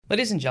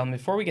Ladies and gentlemen,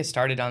 before we get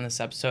started on this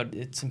episode,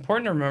 it's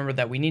important to remember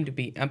that we need to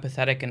be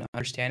empathetic and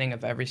understanding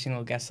of every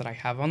single guest that I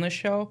have on this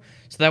show,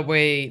 so that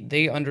way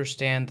they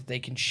understand that they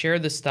can share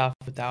this stuff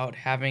without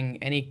having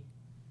any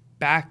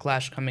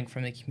backlash coming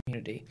from the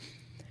community.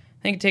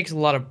 I think it takes a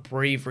lot of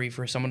bravery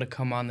for someone to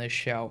come on this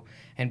show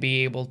and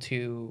be able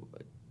to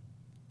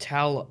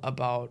tell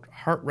about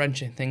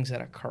heart-wrenching things that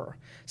occur.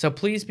 So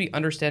please be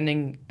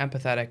understanding,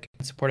 empathetic,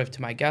 and supportive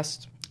to my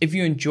guests. If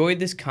you enjoyed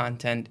this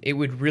content, it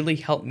would really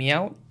help me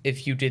out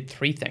if you did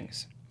three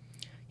things.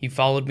 You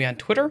followed me on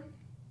Twitter,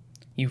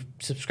 you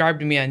subscribed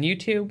to me on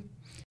YouTube,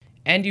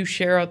 and you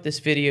share out this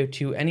video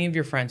to any of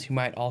your friends who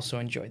might also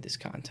enjoy this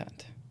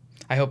content.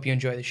 I hope you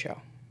enjoy the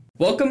show.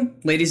 Welcome,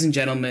 ladies and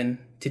gentlemen,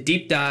 to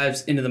Deep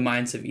Dives into the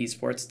Minds of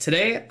Esports.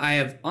 Today, I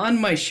have on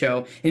my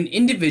show an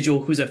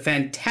individual who's a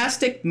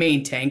fantastic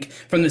main tank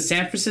from the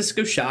San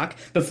Francisco Shock.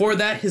 Before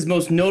that, his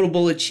most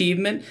notable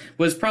achievement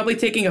was probably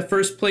taking a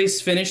first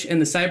place finish in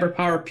the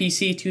CyberPower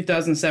PC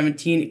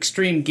 2017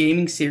 Extreme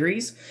Gaming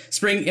Series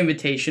Spring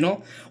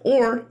Invitational,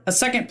 or a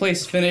second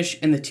place finish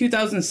in the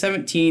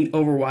 2017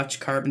 Overwatch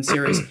Carbon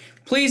Series.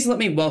 Please let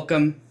me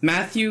welcome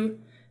Matthew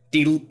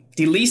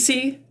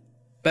DeLisi,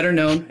 better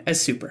known as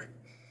Super.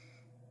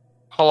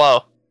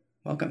 Hello.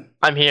 Welcome.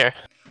 I'm here.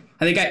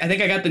 I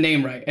think I got the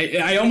name right.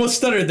 I almost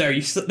stuttered there.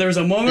 There was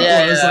a moment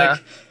where I was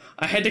like,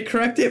 I had to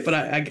correct it, but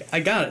I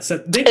got it.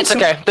 So it's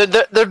okay.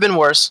 There've been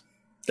worse.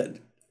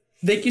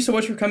 Thank you so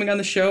much for coming on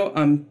the show.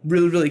 I'm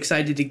really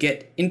excited to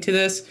get into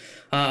this.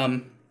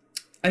 I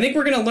think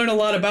we're gonna learn a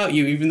lot about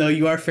you, even though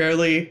you are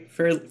fairly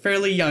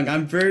young.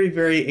 I'm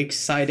very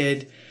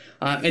excited.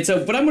 And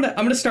so, but I'm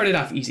gonna start it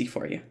off easy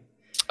for you.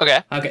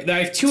 Okay. Okay.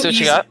 I have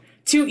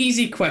two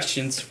easy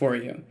questions for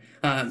you.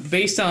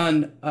 Based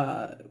on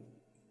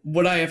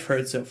what I have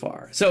heard so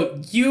far.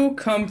 So you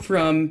come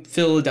from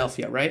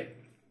Philadelphia, right?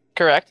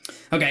 Correct.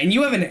 Okay, and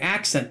you have an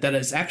accent that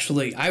is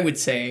actually, I would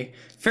say,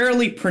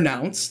 fairly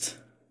pronounced.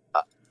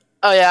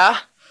 Oh yeah?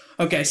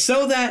 Okay,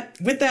 so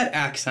with that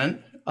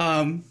accent,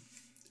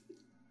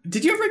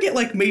 did you ever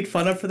get made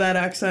fun of for that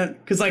accent?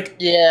 Because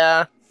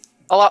yeah,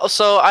 a lot.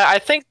 So I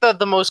think that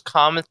the most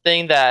common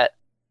thing that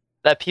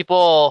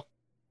people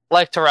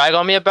like to rag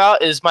on me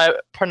about is my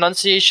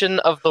pronunciation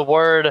of the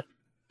word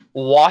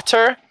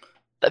water.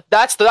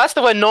 That's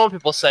the way normal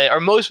people say it,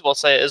 or most people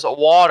say it, is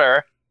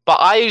water,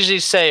 but I usually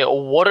say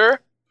water.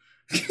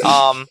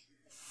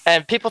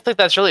 And people think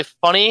that's really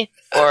funny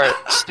or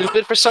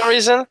stupid for some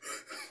reason.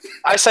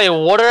 I say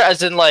water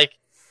as in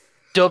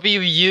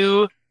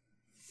W-U,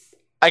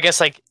 I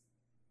guess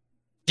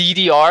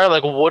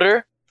DDR,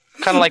 water,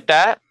 kind of like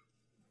that.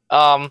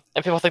 And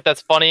people think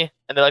that's funny,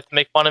 and they like to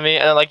make fun of me,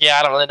 and they're like, yeah,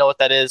 I don't really know what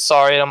that is,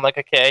 sorry, and I'm like,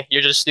 okay,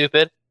 you're just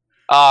stupid.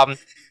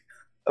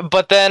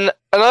 But then,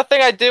 another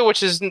thing I do,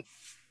 which isn't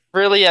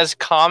really as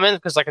common,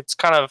 because it's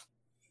kind of,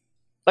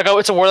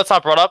 it's a word that's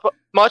not brought up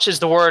much, is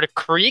the word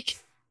creek,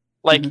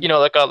 Mm-hmm. you know,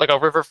 like a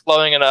river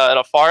flowing in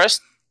a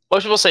forest.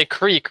 Most people say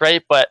creek,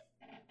 right? But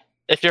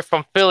if you're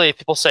from Philly,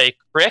 people say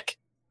crick.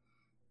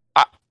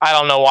 I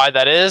don't know why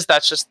that is,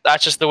 that's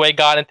just the way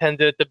God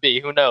intended it to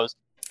be, who knows?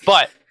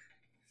 But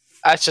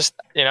that's just,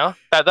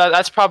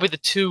 that's probably the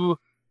two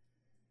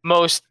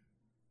most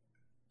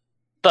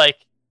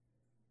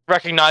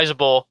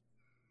recognizable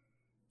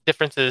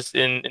differences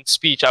in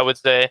speech, I would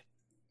say.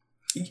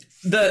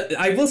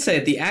 I will say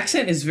the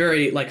accent is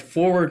very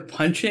forward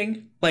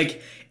punching.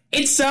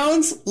 It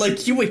sounds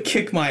like you would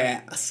kick my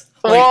ass.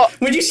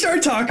 When you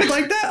start talking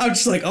like that, I'm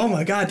just like, oh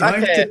my god, do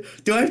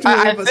I have to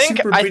worry about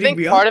Super beating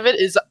me up? Part of it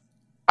is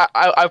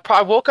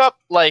I woke up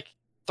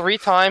 3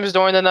 times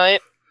during the night,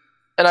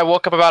 and I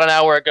woke up about an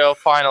hour ago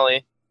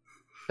finally,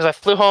 because I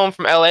flew home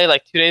from LA 2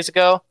 days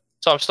ago,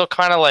 so I'm still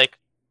kind of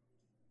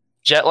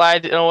jet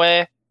lagged in a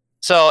way.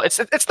 So it's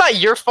not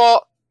your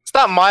fault. It's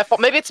not my fault.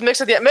 Maybe it's a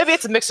mix of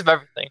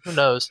everything. Who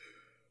knows?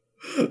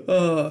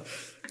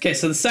 Okay,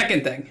 so the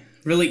second thing,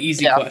 really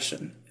easy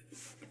question.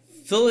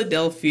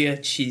 Philadelphia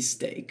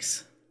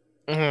cheesesteaks.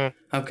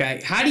 Mm-hmm.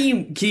 Okay, how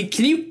do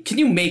can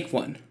you make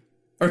one,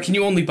 or can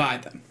you only buy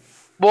them?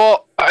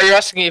 Well, are you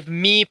asking if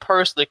me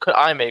personally could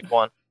I make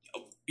one?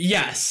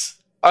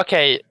 Yes.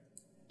 Okay.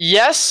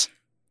 Yes,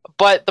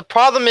 but the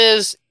problem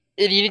is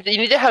you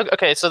need to have.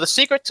 Okay, so the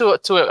secret to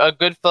a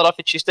good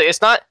Philadelphia cheesesteak,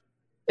 it's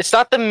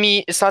not the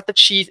meat, it's not the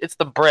cheese, it's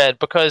the bread.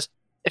 Because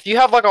if you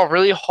have a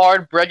really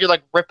hard bread, you're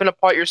ripping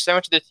apart your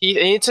sandwich with the teeth.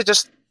 It needs to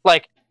just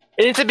it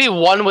needs to be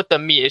one with the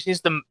meat. It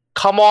needs to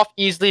come off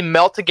easily,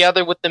 melt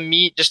together with the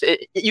meat.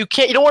 You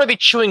don't want to be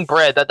chewing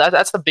bread.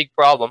 That's the big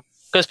problem.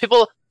 Because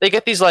people, they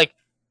get these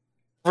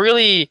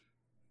really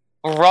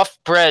rough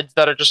breads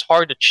that are just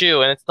hard to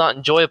chew, and it's not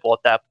enjoyable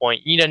at that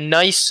point. You need a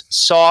nice,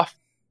 soft,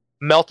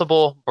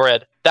 meltable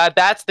bread.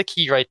 That's the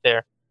key right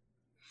there.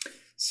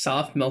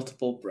 Soft,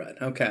 meltable bread.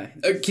 Okay.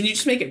 Can you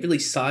just make it really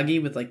soggy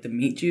with the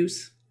meat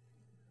juice?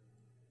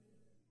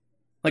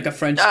 Like a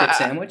French dip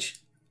sandwich?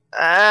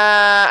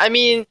 I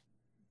mean,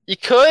 you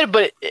could,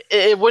 but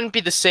it wouldn't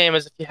be the same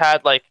as if you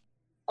had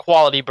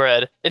quality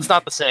bread. It's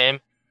not the same.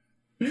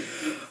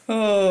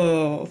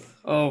 Oh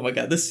my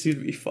god, this is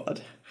gonna be fun.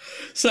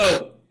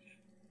 So,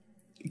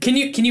 Can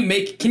you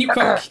make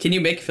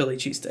Philly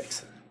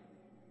cheesesteaks?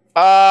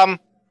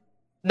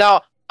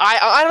 No,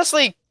 I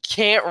honestly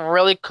can't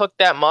really cook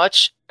that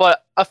much,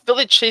 but a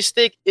Philly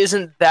cheesesteak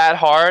isn't that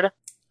hard.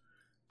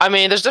 I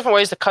mean, there's different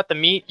ways to cut the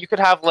meat. You could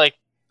have like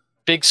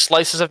big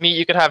slices of meat.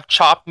 You could have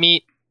chopped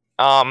meat.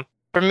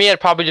 For me,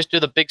 I'd probably just do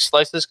the big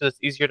slices because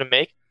it's easier to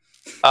make.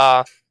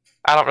 I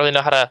don't really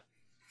know how to,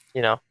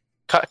 you know,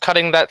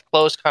 cutting that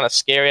close kind of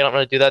scary. I don't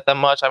really do that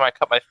much. I might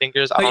cut my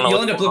fingers. I don't know.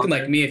 You'll end up looking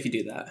like me if you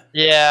do that.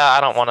 Yeah,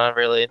 I don't want to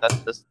really. That's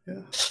just.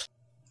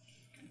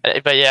 Yeah.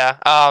 But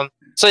yeah.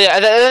 So yeah,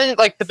 and then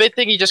like the big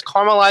thing, you just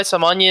caramelize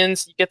some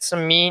onions. You get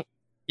some meat.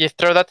 You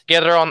throw that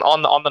together on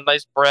the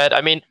nice bread.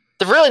 I mean,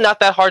 they're really not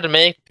that hard to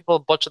make. People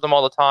butcher them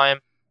all the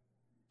time.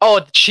 Oh,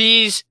 the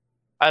cheese.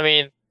 I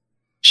mean,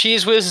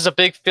 Cheese Whiz is a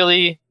big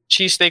Philly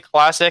cheesesteak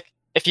classic.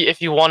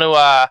 If you want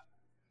to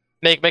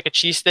make a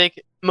cheesesteak,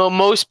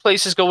 most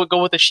places go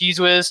with the Cheese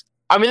Whiz.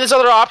 I mean, there's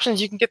other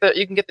options. You can get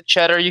the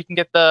cheddar. You can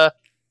get the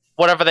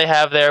whatever they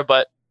have there,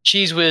 but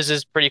Cheese Whiz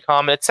is pretty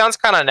common. It sounds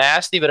kind of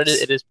nasty, but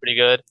it is pretty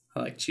good. I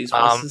like Cheese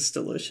Whiz. It's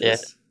delicious. Yeah.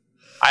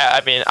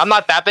 I mean, I'm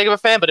not that big of a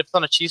fan, but if it's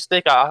on a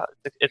cheesesteak,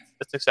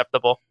 it's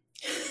acceptable.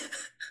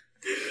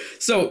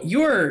 So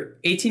you're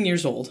 18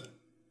 years old.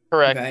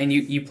 Correct. Okay, and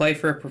you play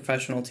for a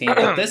professional team.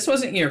 But this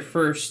wasn't your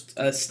first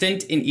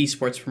stint in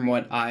esports from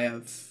what I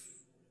have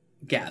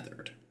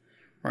gathered,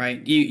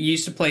 right? You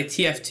used to play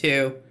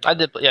TF2. I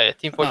did, yeah,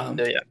 Team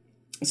 42, yeah.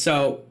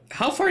 So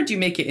how far did you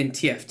make it in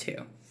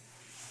TF2?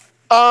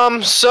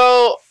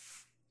 So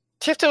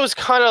TF2 was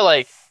kind of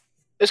like,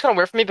 it's kind of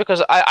weird for me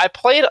because I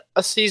played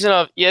a season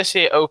of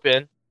ESEA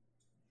Open,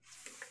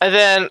 and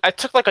then I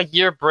took like a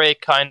year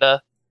break, kind of,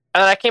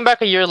 and then I came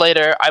back a year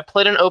later. I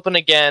played an Open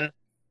again.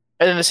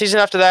 And then the season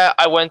after that,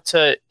 I went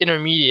to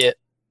intermediate.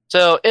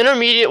 So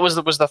intermediate was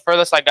the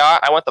furthest I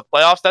got. I went to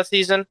playoffs that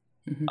season,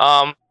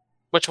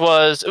 which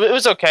was it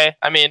was okay.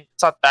 I mean,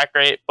 it's not that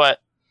great, but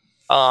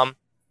I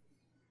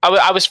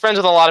was friends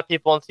with a lot of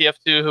people in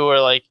TF2 who were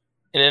like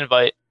an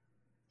invite.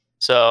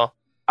 So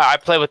I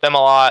played with them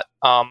a lot.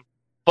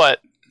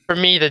 But for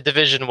me, the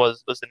division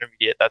was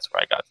intermediate. That's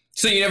where I got.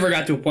 So you never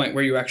got to a point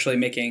where you were actually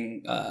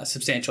making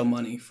substantial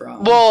money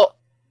from. Well.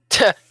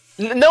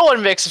 No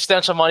one makes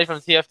substantial money from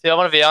TF2. I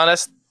want to be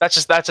honest. That's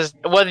just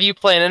whether you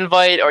play an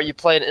invite or you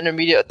play an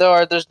intermediate.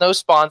 There's no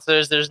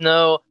sponsors. There's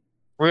no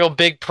real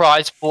big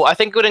prize pool. I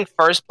think getting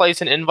first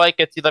place in invite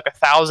gets you like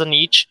 1,000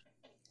 each.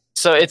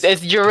 So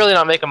it's you're really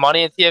not making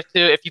money in TF2.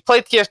 If you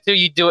play TF2,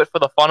 you do it for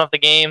the fun of the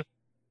game,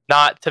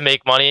 not to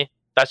make money.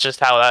 That's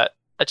just how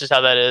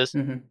that is.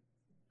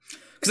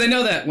 Because I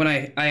know that when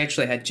I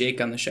actually had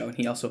Jake on the show, and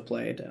he also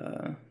played.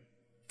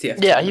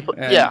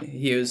 TF2, yeah,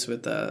 he was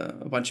with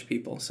a bunch of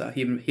people, so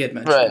he had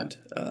mentioned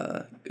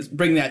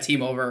bringing that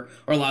team over,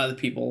 or a lot of the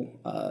people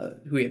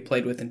who he had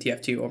played with in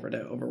TF2 over to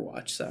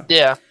Overwatch. So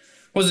yeah,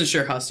 wasn't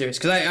sure how serious,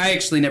 because I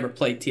actually never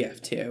played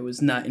TF2. It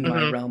was not in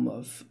my realm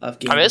of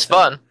games. I mean, it's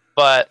fun,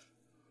 but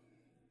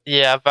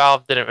yeah,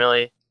 Valve didn't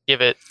really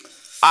give it.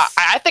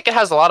 I think it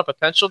has a lot of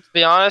potential, to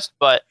be honest,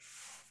 but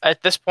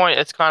at this point,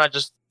 it's kind of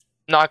just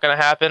not going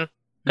to happen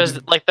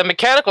because like the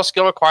mechanical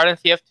skill required in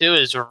TF2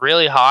 is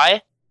really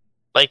high.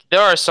 Like,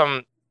 there are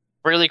some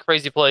really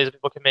crazy plays that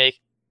people can make,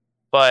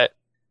 but,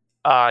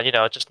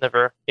 it just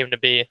never came to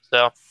be,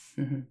 so.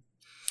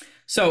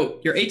 So,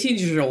 you're 18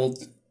 years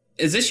old.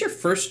 Is this your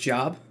first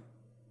job?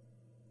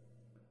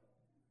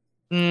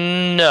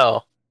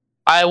 No.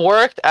 I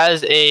worked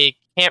as a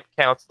camp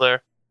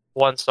counselor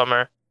one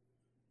summer.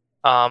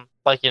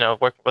 Working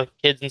with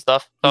kids and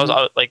stuff. So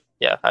I was like,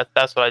 yeah,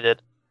 that's what I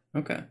did.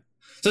 Okay.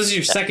 So, this is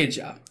your second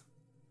job?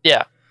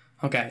 Yeah.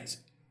 Okay.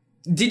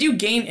 Did you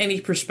gain any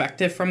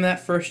perspective from that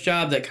first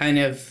job that kind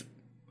of...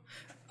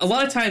 A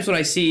lot of times when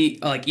I see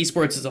like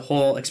esports as a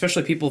whole,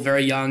 especially people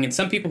very young and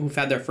some people who've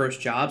had their first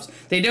jobs,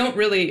 they don't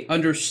really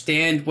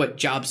understand what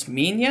jobs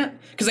mean yet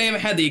because they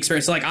haven't had the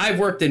experience. So, like, I've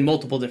worked in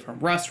multiple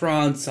different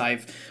restaurants,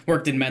 I've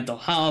worked in mental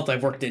health,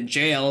 I've worked in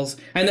jails,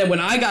 and then when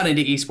I got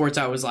into esports,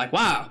 I was like,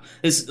 wow,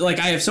 this, like,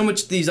 I have so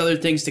much these other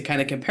things to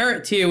kind of compare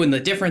it to and the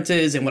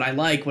differences and what I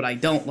like, what I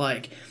don't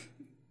like.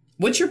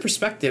 What's your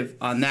perspective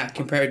on that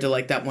compared to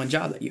like that one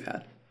job that you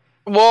had?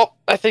 Well,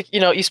 I think,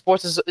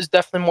 esports is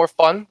definitely more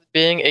fun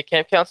being a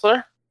camp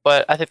counselor,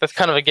 but I think that's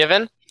kind of a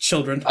given.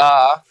 Children.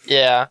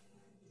 Yeah.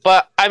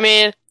 But, I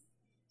mean,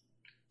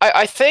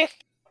 I think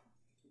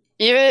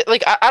even,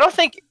 like, I don't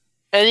think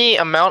any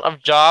amount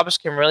of jobs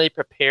can really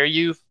prepare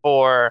you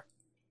for,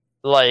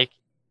 like,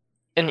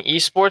 an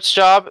esports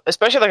job,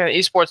 especially like an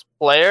esports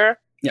player,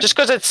 just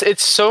because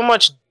it's so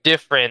much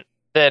different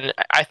than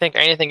I think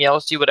anything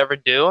else you would ever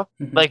do.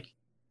 Like,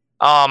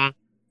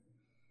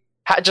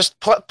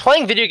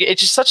 playing video games,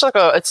 it's just such like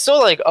it's still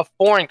like a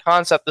foreign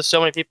concept to so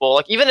many people.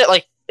 Like, even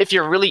if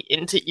you're really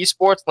into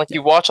esports, like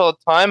you watch all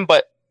the time,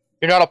 but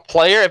you're not a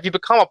player, if you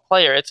become a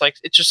player, it's like,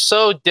 it's just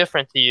so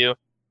different to you.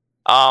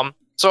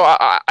 So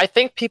I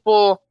think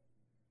people,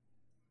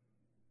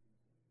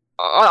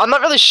 I'm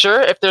not really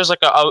sure if there's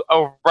like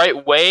a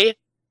right way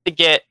to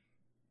get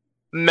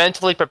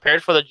mentally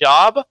prepared for the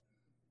job,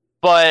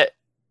 but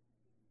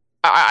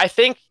I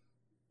think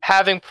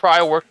having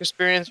prior work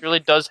experience really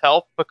does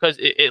help because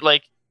it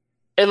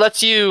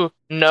lets you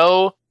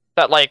know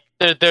that like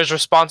there's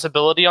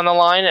responsibility on the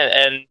line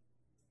and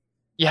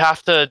you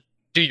have to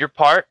do your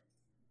part.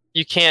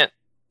 You can't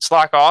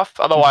slack off,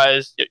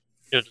 otherwise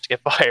you'll just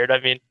get fired. I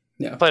mean,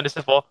 Yeah. plain and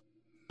simple.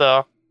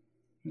 So,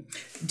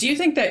 do you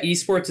think that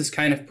esports is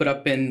kind of put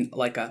up in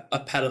like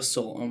a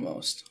pedestal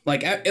almost?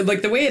 Like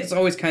the way it's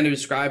always kind of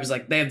described is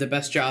like they have the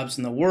best jobs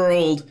in the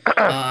world.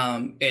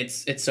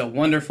 It's so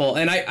wonderful.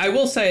 And I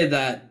will say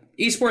that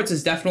esports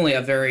is definitely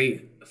a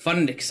very fun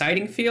and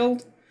exciting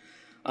field.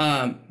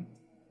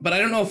 But I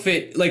don't know if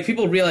it, like,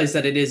 people realize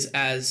that it is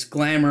as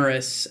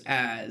glamorous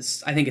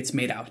as I think it's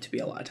made out to be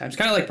a lot of times.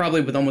 Kind of like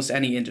probably with almost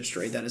any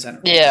industry that is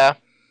entertainment. yeah.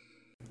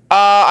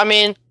 I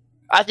mean,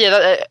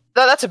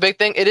 that's a big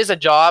thing. It is a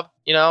job,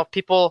 you know.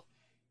 People,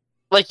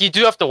 like, you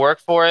do have to work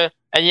for it,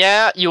 and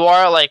yeah, you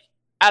are like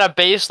at a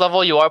base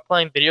level, you are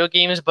playing video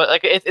games, but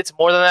like it's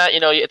more than that.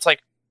 You know, it's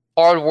like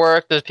hard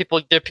work.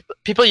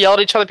 People yell at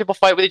each other, people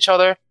fight with each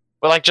other.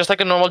 But like just like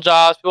a normal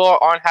job, people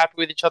aren't happy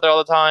with each other all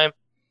the time.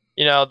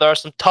 You know, there are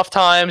some tough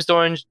times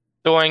during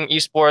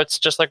esports,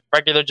 just like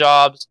regular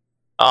jobs.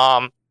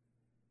 And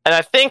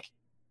I think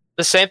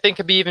the same thing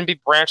could even be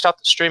branched out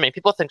to streaming.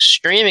 People think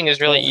streaming is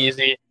really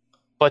easy,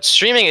 but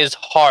streaming is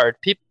hard.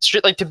 People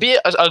like to be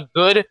a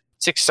good,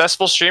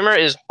 successful streamer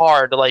is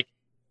hard. Like,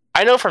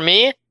 I know for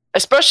me,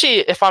 especially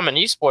if I'm an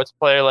esports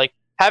player, like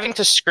having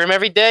to scrim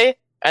every day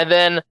and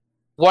then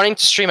wanting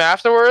to stream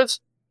afterwards,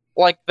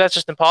 like that's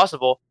just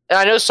impossible. And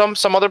I know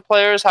some other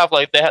players have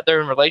like they're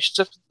in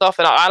relationships and stuff,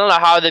 and I don't know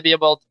how they'd be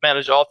able to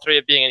manage all three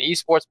of being an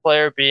esports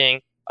player,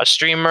 being a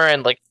streamer,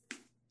 and like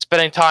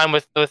spending time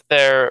with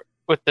their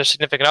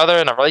significant other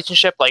in a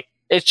relationship. Like,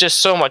 it's just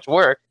so much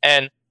work,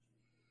 and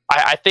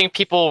I think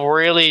people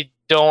really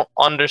don't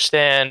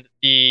understand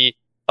the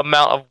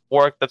amount of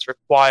work that's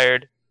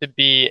required to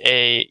be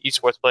a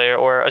esports player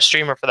or a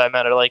streamer for that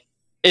matter. Like,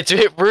 it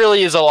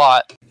really is a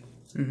lot.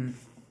 Mm-hmm.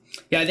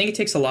 Yeah, I think it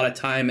takes a lot of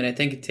time, and I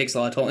think it takes a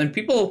lot of toll. And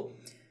people,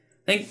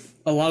 I think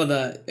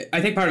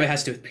I think part of it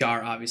has to do with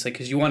PR, obviously,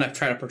 because you want to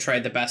try to portray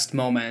the best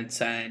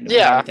moments and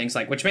things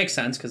like, which makes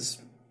sense because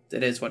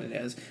it is what it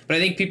is. But I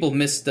think people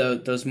miss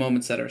those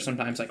moments that are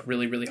sometimes like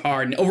really, really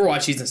hard. And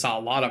Overwatch season saw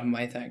a lot of them,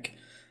 I think,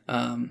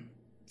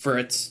 for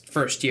its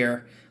first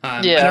year.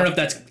 I don't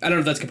know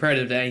if that's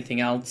comparative to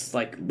anything else.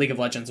 Like League of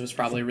Legends was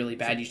probably really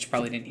bad. You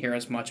probably didn't hear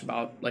as much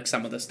about like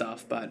some of the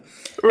stuff, but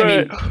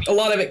right. I mean, a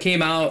lot of it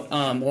came out.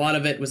 A lot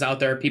of it was out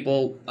there.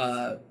 People,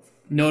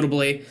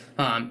 notably,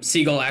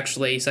 Seagull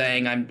actually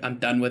saying, "I'm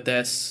done with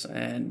this,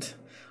 and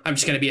I'm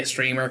just going to be a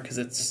streamer because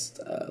it's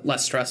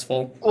less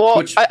stressful."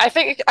 Well, I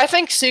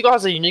think Seagull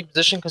has a unique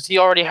position because he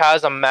already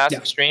has a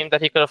massive stream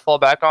that he could have fall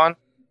back on.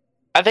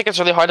 I think it's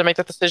really hard to make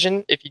that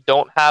decision if you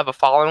don't have a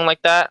following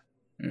like that.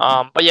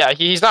 Mm-hmm. But yeah,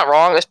 he's not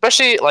wrong,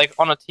 especially like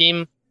on a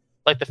team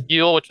like the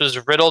Fuel, which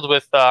was riddled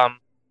with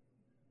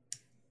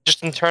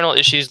just internal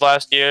issues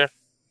last year.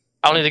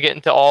 I don't need to get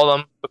into all of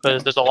them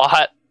because there's a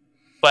lot,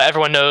 but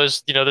everyone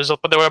knows, you know,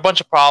 there were a bunch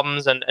of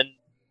problems, and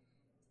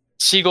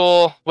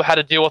Seagull had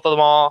to deal with them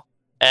all.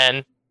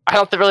 And I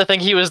don't really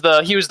think he was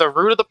the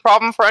root of the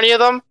problem for any of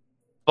them,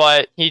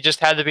 but he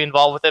just had to be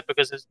involved with it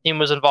because his team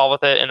was involved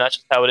with it, and that's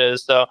just how it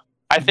is. So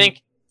I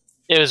think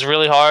it was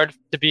really hard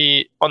to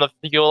be on the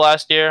Fuel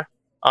last year.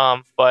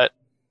 But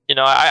you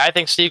know, I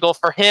think Seagull,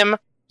 for him,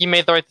 he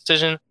made the right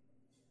decision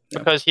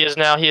because he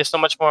has so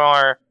much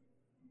more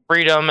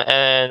freedom,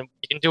 and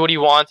he can do what he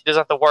wants. He doesn't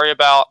have to worry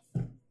about.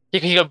 He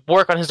can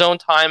work on his own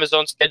time, his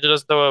own schedule.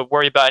 Doesn't have to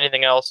worry about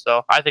anything else.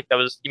 So I think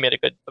he made a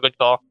good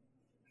call.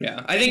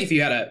 Yeah, I think if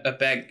you had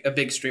a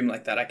big stream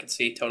like that, I could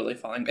see totally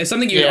falling. It's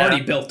something you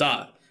already built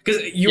up,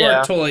 because you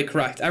are totally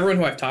correct. Everyone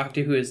who I've talked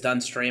to who has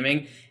done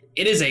streaming,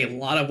 it is a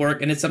lot of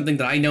work, and it's something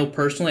that I know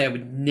personally I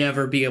would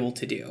never be able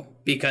to do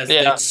because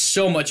it's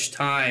so much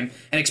time,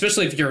 and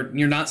especially if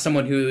you're not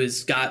someone who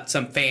has got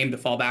some fame to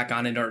fall back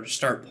on in order to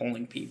start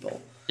polling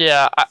people.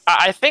 Yeah,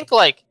 I think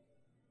like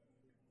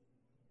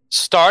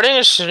starting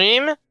a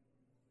stream,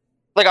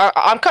 like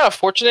I'm kind of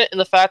fortunate in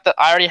the fact that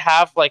I already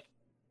have like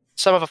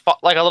a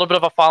little bit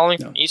of a following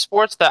from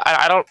esports that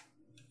I don't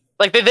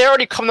like. They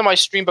already come to my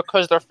stream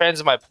because they're fans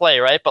of my play,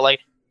 right? But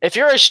like, if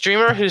you're a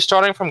streamer who's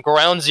starting from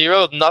ground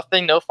zero,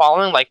 nothing, no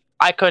following, like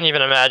I couldn't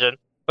even imagine,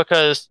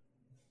 because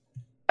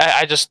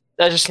that just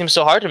seems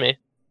so hard to me.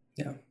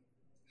 Yeah.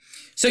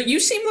 So you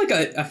seem like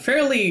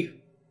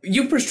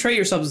you portray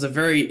yourself as a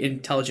very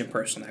intelligent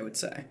person, I would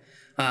say.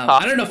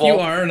 I don't know if you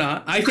are or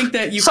not. I think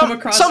that you come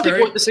across some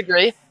people would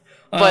disagree,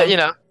 but you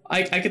know,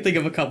 I could think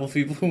of a couple of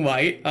people who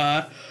might.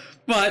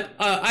 But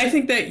I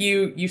think that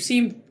you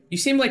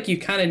seem like you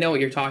kind of know what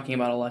you're talking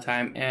about a lot of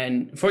time,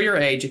 and for your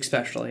age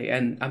especially.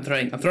 And I'm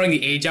throwing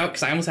the age out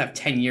because I almost have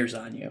 10 years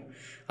on you.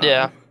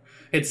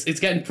 It's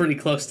getting pretty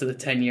close to the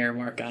 10-year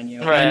mark on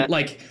you. Right.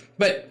 And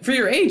but for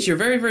your age, you're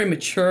very, very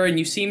mature, and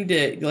you seem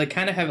to like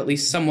kind of have at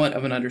least somewhat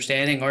of an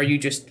understanding, or you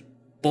just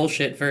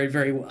bullshit very,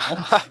 very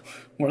well.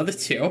 One of the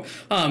two.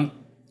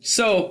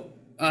 So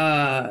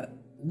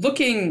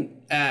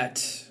looking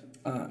at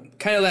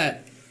kind of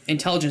that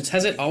intelligence,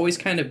 has it always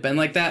kind of been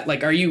like that?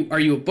 Like, are you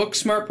a book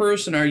smart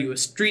person? Are you a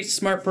street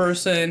smart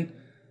person?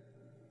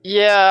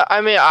 Yeah,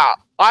 I mean,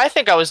 I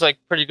think I was like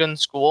pretty good in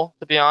school,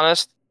 to be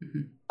honest.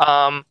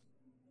 Mm-hmm.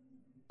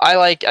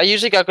 I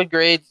usually got good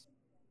grades,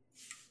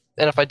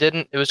 and if I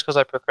didn't, it was because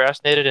I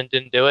procrastinated and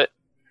didn't do it.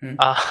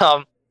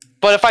 Mm-hmm.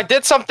 But if I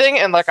did something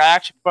and like I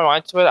actually put my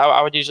mind to it,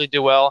 I would usually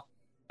do well.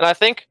 And I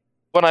think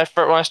when I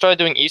started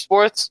doing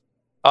esports,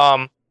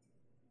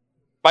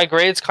 my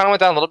grades kind of went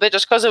down a little bit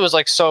just because it was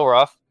like so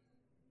rough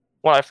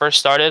when I first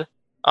started.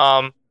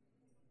 But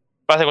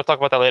I think we'll talk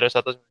about that later, so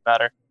that doesn't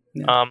matter.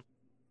 Yeah.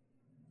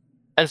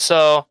 And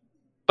so,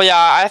 but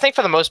yeah, I think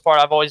for the most part,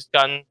 I've always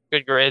gotten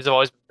good grades. I've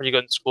always been pretty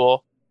good in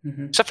school,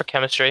 Mm-hmm. except for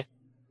chemistry.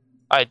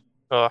 I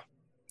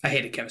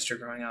hated chemistry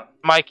growing up.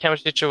 My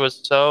chemistry teacher was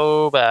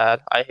so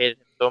bad. I hated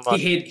him so much.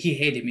 He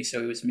hated me,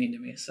 so he was mean to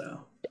me.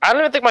 So I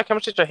don't even think my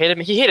chemistry teacher hated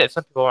me. He hated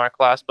some people in our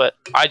class, but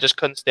I just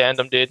couldn't stand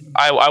him, dude.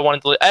 I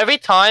wanted to leave. Every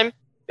time,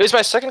 it was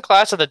my second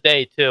class of the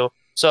day too.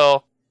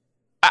 So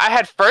I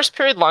had first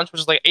period lunch, which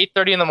was like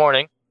 8:30 in the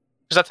morning,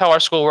 because that's how our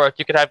school worked.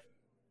 You could have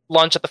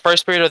lunch at the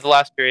first period or the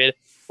last period.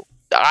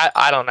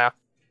 I don't know,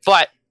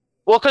 but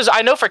well, because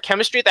I know for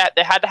chemistry that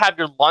they had to have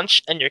your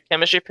lunch and your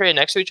chemistry period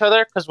next to each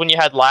other, because when you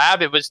had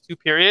lab, it was 2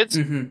 periods.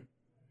 Mm-hmm.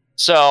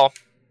 So,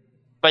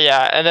 but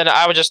yeah, and then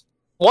I would just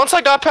once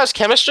I got past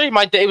chemistry,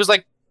 my day was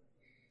like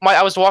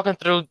I was walking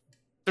through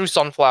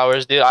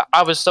sunflowers, dude.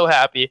 I was so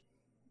happy.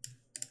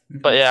 Mm-hmm.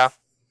 But yeah.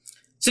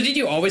 So did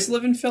you always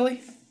live in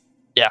Philly?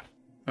 Yeah.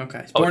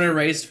 Okay. Born and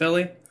raised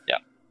Philly? Yeah.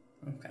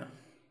 Okay.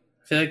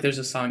 I feel like there's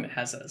a song that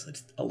has that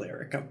as a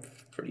lyric. I'm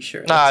pretty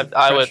sure. Nah,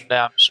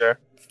 I'm sure.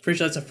 Pretty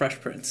sure that's a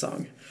Fresh Prince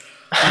song.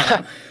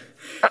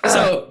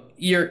 So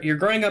you're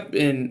growing up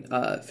in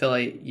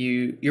Philly.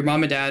 Your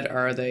mom and dad,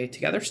 are they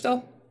together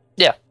still?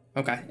 Yeah.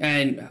 Okay.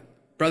 And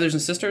brothers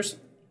and sisters?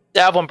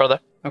 Yeah, I have one brother.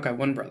 Okay,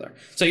 one brother.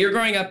 So you're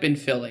growing up in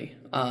Philly.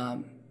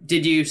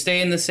 Did you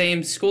stay in the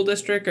same school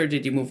district, or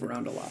did you move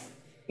around a lot?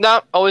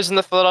 No, always in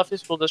the Philadelphia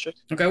school district.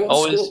 Okay, what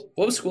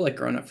was school like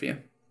growing up for you?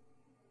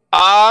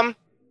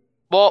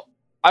 Well,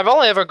 I've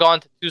only ever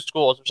gone to 2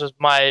 schools, which is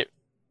my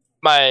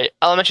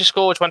elementary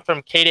school, which went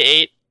from K to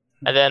 8,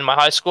 and then my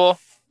high school,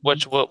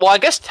 which well, I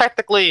guess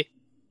technically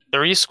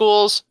 3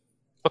 schools,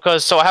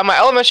 because so I have my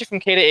elementary from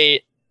K to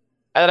 8,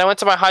 and then I went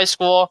to my high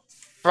school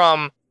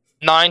from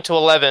 9 to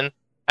 11,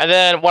 and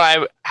then when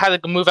I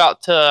had to move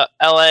out to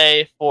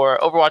LA for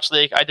Overwatch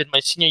League, I did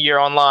my senior year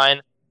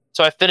online,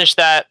 so I finished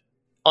that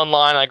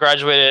online. I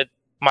graduated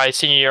my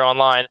senior year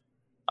online.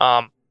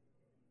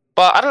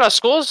 But I don't know.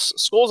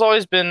 School's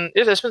always been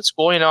it's been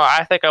school. You know,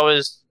 I think I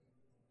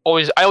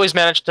always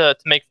managed to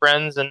make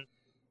friends and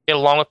get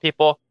along with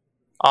people.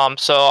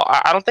 So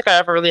I don't think I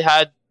ever really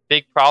had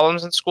big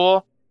problems in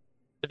school,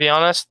 to be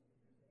honest.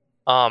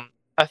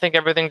 I think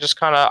everything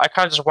just I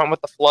kind of just went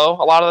with the flow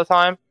a lot of the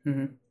time.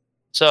 Mm-hmm.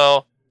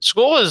 So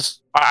school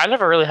I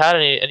never really had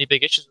any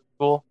big issues with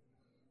school.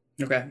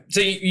 Okay, so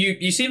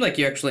you seem like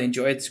you actually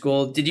enjoyed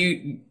school. Did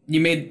you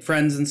made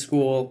friends in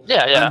school?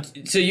 Yeah.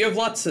 So do you have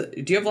lots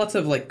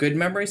of like good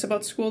memories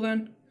about school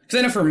then? Because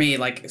I know for me,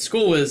 like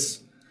school was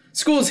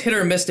hit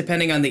or miss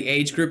depending on the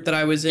age group that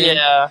I was in.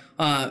 Yeah.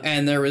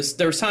 And there was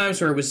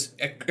times where it was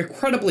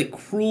incredibly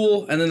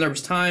cruel, and then there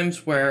was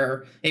times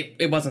where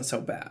it wasn't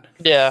so bad.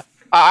 Yeah.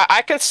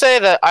 I can say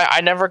that I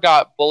never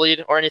got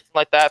bullied or anything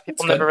like that.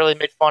 People never really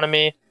made fun of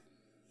me.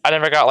 I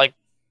never got like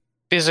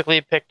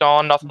physically picked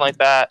on, nothing like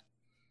that.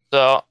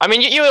 So, I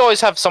mean, you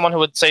always have someone who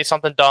would say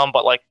something dumb,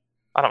 but like,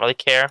 I don't really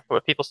care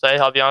what people say.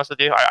 I'll be honest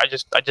with you. I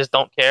just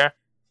don't care.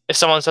 If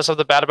someone says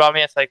something bad about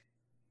me, it's like,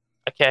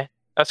 okay,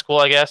 that's cool,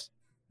 I guess.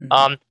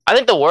 Mm-hmm. I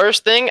think the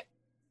worst thing,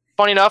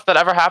 funny enough, that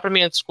ever happened to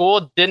me in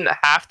school didn't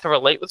have to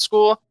relate with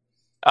school.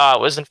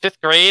 Was in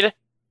 5th grade.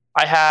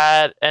 I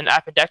had an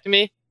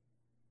appendectomy.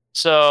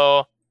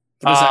 So,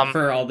 what is that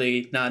for all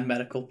the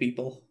non-medical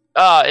people?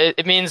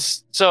 It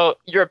means so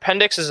your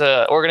appendix is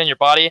an organ in your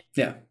body.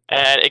 Yeah.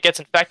 And it gets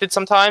infected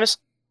sometimes,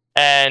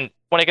 and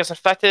when it gets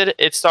infected,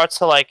 it starts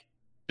to like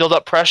build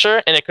up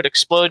pressure, and it could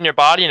explode in your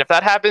body. And if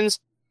that happens,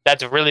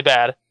 that's really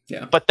bad.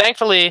 Yeah. But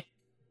thankfully,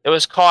 it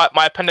was caught.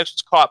 My appendix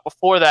was caught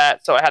before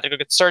that, so I had to go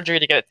get surgery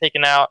to get it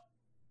taken out,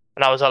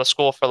 and I was out of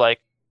school for like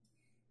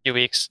a few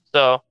weeks.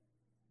 So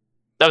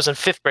that was in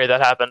 5th grade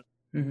that happened.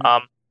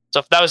 Mm-hmm.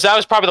 So that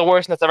was probably the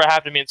worst that's ever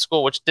happened to me in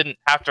school, which didn't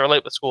have to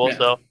relate with school. Yeah.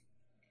 So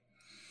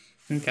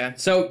okay,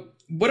 so.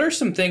 What are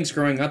some things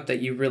growing up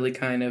that you really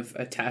kind of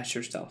attached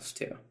yourself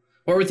to?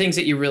 What were things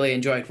that you really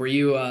enjoyed? Were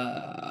you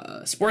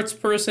a sports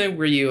person?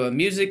 Were you a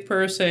music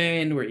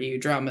person? Were you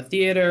drama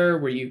theater?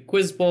 Were you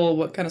quiz bowl?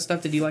 What kind of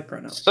stuff did you like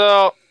growing up?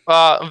 So,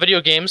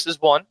 video games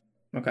is one.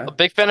 Okay. A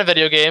big fan of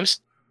video games.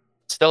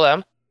 Still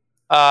am.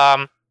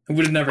 Who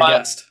would have never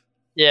guessed?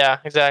 Yeah,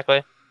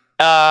 exactly.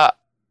 I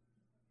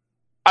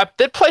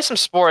did play some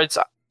sports.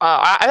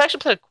 I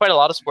actually played quite a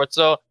lot of sports.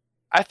 So,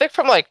 I think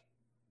from like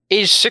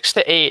age 6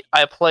 to 8,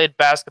 I played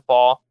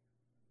basketball.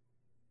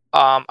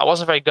 I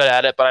wasn't very good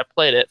at it, but I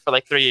played it for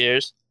like 3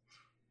 years.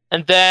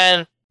 And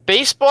then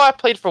baseball, I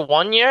played for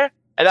 1 year,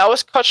 and that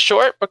was cut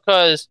short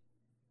because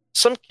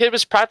some kid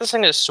was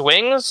practicing his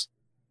swings,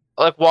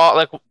 like while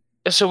like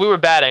so we were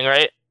batting,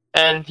 right?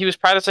 And he was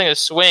practicing his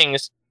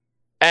swings,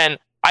 and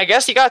I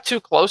guess he got too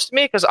close to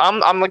me because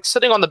I'm like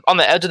sitting on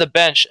the edge of the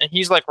bench, and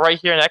he's like right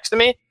here next to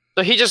me.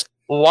 So he just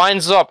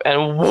winds up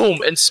and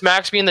boom and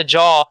smacks me in the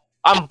jaw.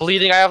 I'm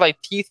bleeding. I have like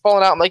teeth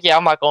falling out. I'm like, yeah,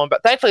 I'm not going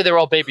back. Thankfully, they were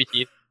all baby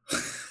teeth,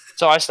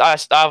 so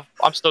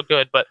I'm still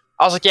good. But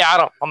I was like,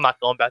 yeah, I'm not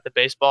going back to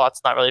baseball.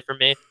 That's not really for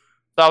me.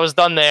 So I was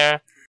done there,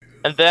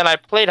 and then I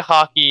played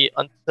hockey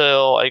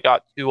until I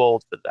got too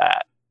old for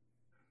that.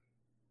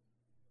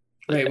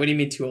 Wait, what do you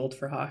mean too old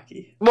for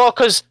hockey? Well,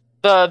 because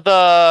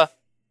the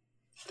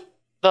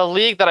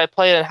league that I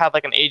played in had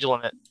like an age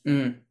limit,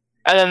 and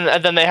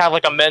then they had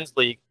like a men's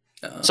league.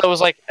 So it was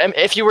like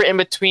if you were in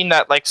between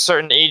that like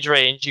certain age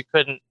range, you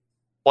couldn't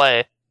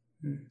play.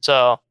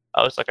 So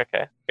I was like,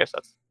 okay, I guess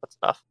that's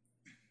enough.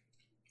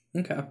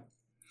 Okay.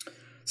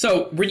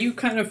 So were you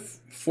kind of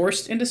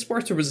forced into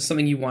sports, or was it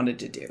something you wanted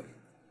to do?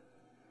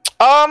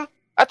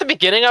 At the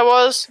beginning I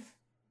was,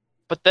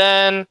 but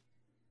then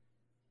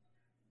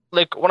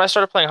like when I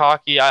started playing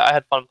hockey, I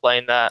had fun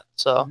playing that.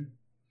 So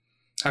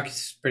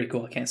hockey's pretty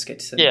cool. I can't skate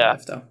to city yeah.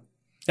 life though.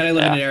 And I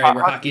live in an area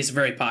where hockey is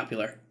very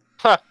popular.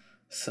 Huh.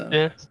 So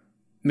yeah.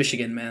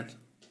 Michigan, man.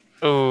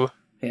 Ooh.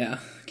 Yeah,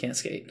 can't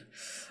skate.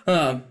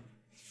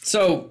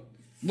 So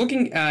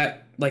looking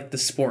at like the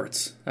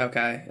sports,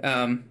 okay.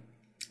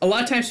 A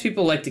lot of times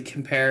people like to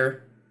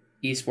compare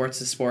esports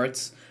to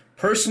sports.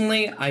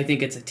 Personally, I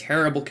think it's a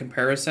terrible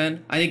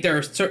comparison. I think there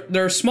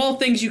are small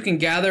things you can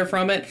gather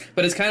from it,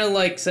 but it's kind of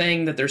like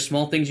saying that there's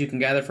small things you can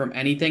gather from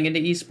anything into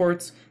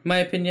esports, in my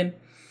opinion.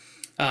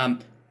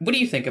 What do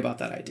you think about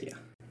that idea?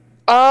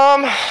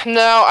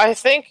 No, I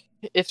think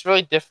it's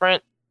really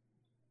different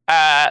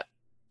at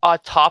a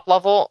top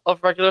level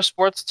of regular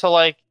sports to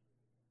like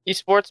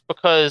esports,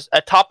 because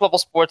at top level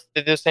sports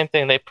they do the same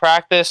thing. They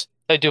practice,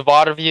 they do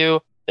VOD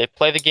review, they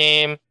play the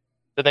game,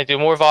 then they do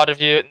more VOD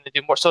review, and they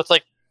do more. So it's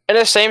like in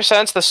the same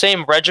sense, the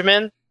same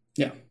regimen.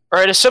 Yeah.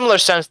 Or in a similar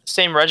sense, the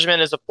same regimen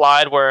is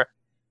applied where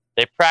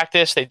they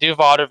practice, they do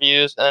VOD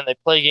reviews, and then they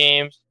play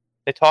games.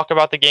 They talk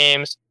about the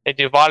games, they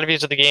do VOD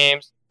reviews of the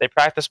games, they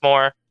practice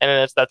more, and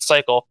then it's that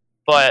cycle.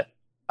 But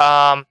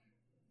I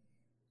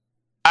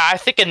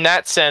think in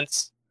that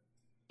sense,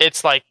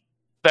 it's like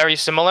very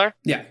similar.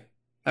 Yeah,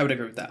 I would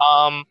agree with that.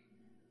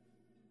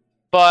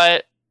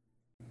 But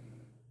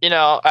you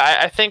know,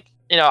 I think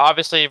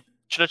obviously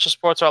traditional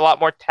sports are a lot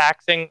more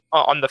taxing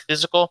on the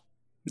physical.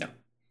 No.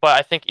 But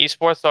I think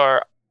esports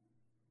are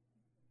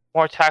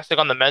more taxing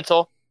on the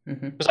mental.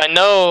 Because I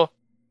know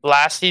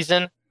last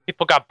season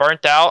people got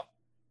burnt out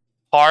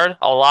hard.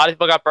 A lot of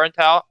people got burnt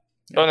out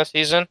during the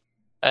season,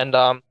 and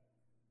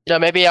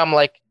maybe I'm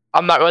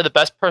not really the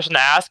best person to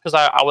ask because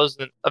I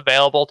wasn't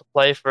available to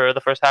play for the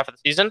first half of the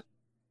season.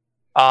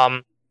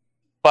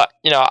 But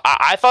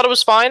I thought it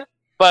was fine,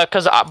 but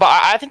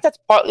I think that's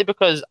partly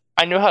because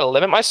I knew how to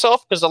limit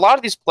myself, because a lot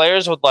of these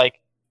players would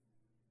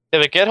they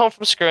would get home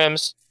from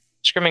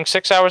scrimming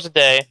 6 hours a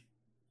day,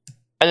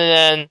 and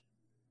then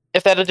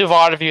if they had to do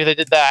VOD review, they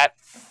did that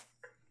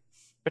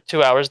for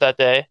 2 hours that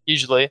day,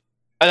 usually.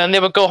 And then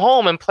they would go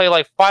home and play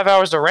 5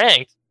 hours of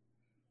ranked.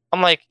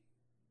 I'm like,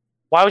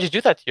 why would you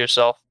do that to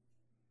yourself?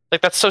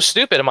 That's so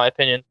stupid, in my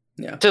opinion.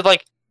 Yeah.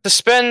 To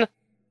spend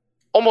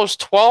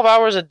almost 12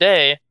 hours a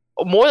day,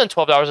 or more than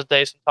 12 hours a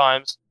day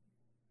sometimes,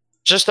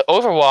 just to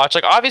Overwatch.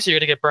 Obviously you're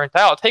gonna get burnt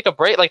out. Take a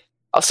break.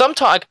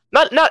 Sometimes,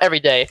 not every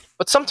day,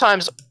 but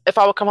sometimes if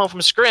I would come home from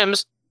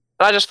scrims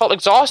and I just felt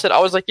exhausted, I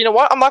was like, you know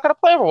what? I'm not gonna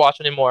play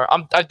Overwatch anymore.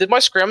 I did my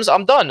scrims.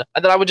 I'm done.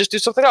 And then I would just do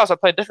something else. I'd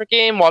play a different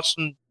game, watch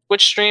some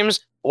Twitch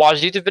streams,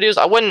 watch YouTube videos.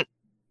 I wouldn't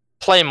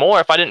play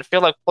more if I didn't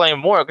feel like playing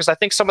more, because I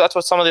think that's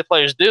what some of the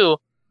players do.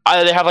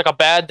 Either they have a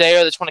bad day or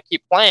they just want to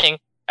keep playing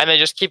and they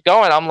just keep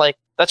going. I'm like,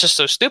 that's just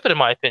so stupid in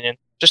my opinion.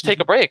 Just take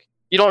a break.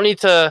 You don't need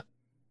to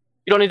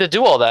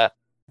do all that.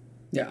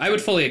 Yeah, I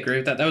would fully agree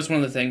with that. That was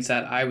one of the things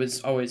that I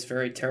was always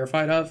very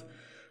terrified of.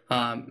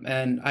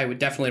 And I would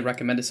definitely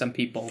recommend to some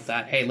people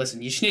that, hey,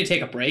 listen, you just need to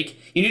take a break.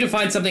 You need to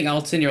find something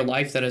else in your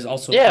life that is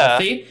also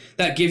healthy,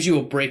 that gives you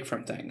a break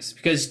from things.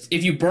 Because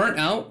if you burn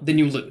out, then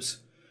you lose.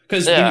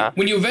 Because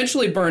when you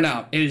eventually burn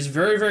out, it is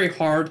very, very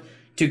hard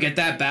to get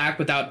that back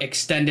without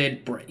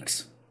extended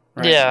breaks.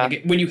 Right? Yeah.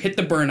 When you hit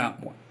the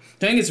burnout point.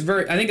 I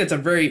think that's a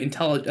very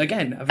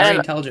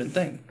intelligent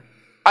thing.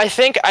 I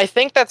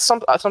think that's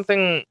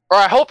something, or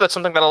I hope that's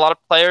something that a lot of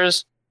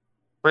players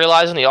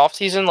realize in the off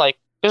season.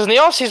 Because in the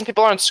off season,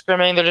 people aren't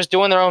scrimming; they're just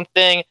doing their own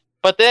thing.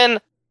 But then,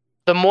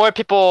 the more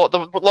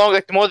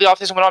the off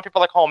season went on,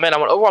 people are like, "Oh man, I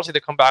want Overwatch to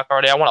come back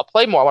already. I want to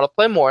play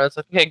more. And it's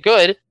like, okay,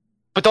 good,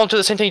 but don't do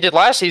the same thing you did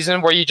last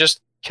season, where you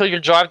just kill your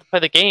drive to play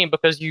the game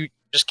because you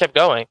just kept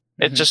going.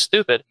 It's just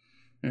stupid.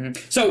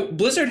 So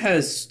Blizzard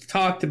has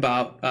talked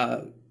about.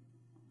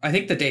 I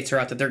think the dates are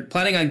out that they're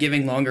planning on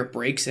giving longer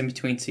breaks in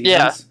between seasons.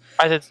 Yeah,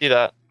 I did see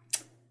that.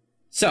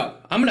 So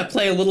I'm gonna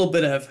play a little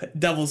bit of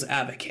devil's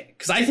advocate,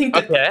 because I think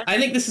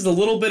this is a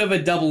little bit of a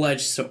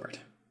double-edged sword.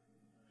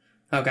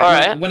 Okay, all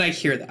right. When I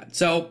hear that,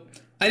 so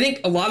I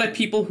think a lot of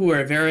people who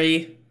are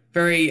very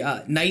very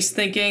nice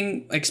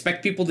thinking,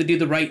 expect people to do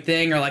the right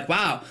thing, or like,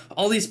 wow,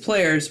 all these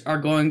players are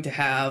going to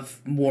have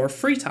more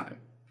free time.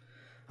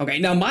 Okay,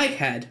 now my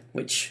head,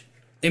 which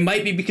it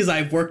might be because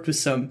I've worked with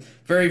some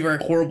very, very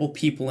horrible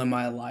people in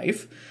my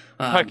life.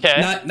 Okay.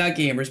 Not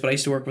gamers, but I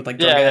used to work with like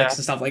drug addicts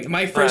and stuff. Like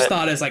my first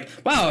thought is like,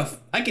 wow, if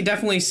I could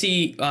definitely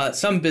see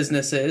some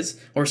businesses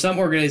or some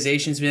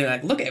organizations being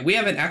like, look, we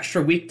have an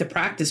extra week to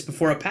practice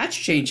before a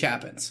patch change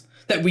happens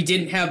that we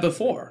didn't have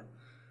before.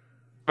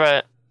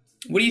 Right.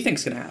 What do you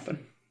think's gonna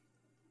happen?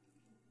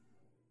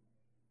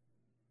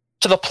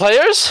 To the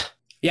players?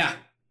 Yeah.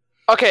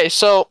 Okay,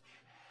 so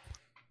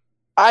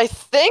I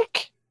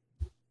think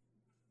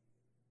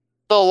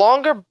the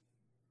longer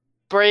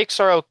breaks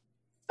are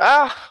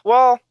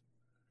well,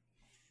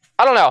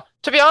 I don't know.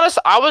 To be honest,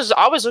 I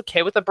was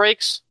okay with the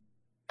breaks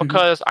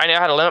because I knew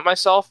how to limit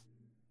myself.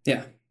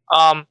 Yeah.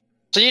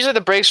 So usually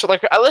the breaks were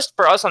like, at least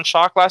for us on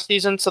Shock last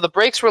season, so the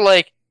breaks were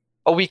like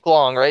a week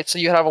long, right? So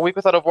you have a week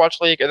without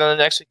Overwatch League, and then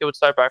the next week it would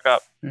start back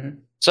up.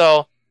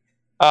 So,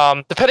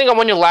 depending on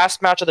when your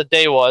last match of the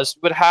day was,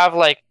 you would have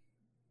like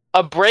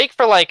a break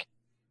for like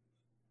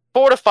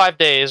 4 to 5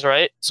 days,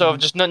 right? So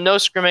just no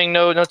scrimming,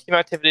 no team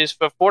activities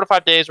for 4 to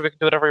 5 days where we can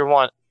do whatever we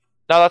want.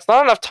 Now that's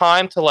not enough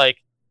time to like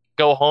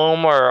go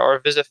home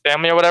or visit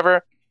family or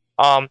whatever,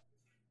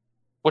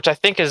 which I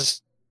think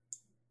is,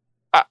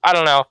 I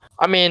don't know.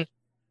 I mean,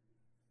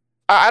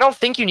 I don't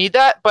think you need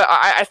that, but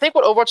I think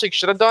what Overwatch League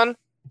should have done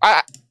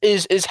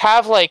is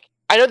have like,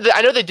 I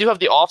know they do have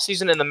the off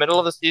season in the middle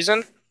of the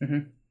season.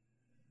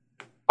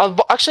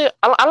 Actually,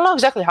 I don't know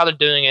exactly how they're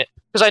doing it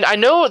because I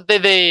know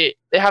they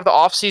have the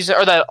off season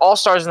or the All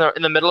Stars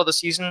in the middle of the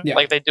season,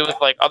 like they do with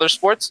like other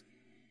sports.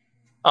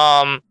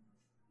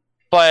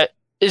 But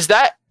is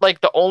that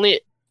like the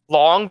only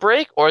long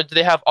break, or do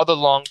they have other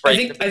long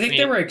breaks? I think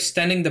they were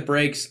extending the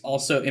breaks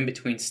also in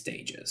between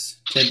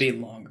stages to be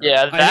longer.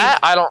 Yeah,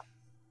 I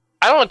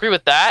don't agree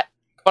with that,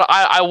 but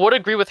I would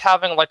agree with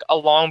having like a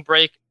long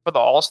break for the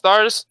All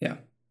Stars. Yeah.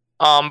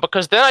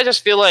 Because then I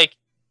just feel like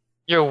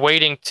you're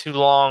waiting too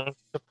long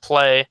to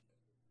play.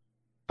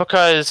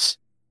 Because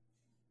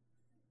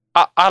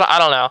I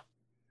don't know.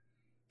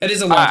 It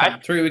is a long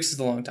time. 3 weeks is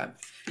a long time.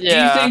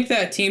 Yeah. Do you think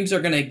that teams are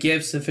going to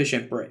give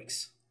sufficient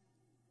breaks?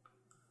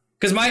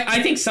 Because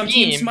I think some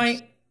teams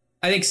might.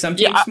 I think some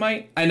teams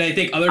might, and I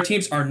think other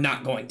teams are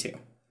not going to.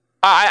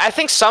 I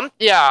think some.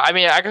 Yeah, I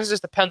mean, I guess it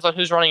just depends on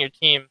who's running your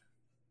team.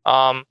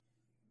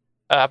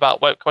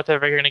 About what type of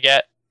break you're going to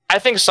get. I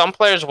think some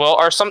players will,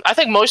 or some. I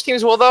think most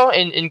teams will, though.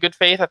 In good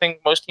faith, I think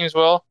most teams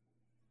will.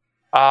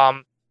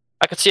 I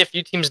could see a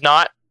few teams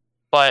not,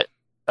 but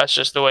that's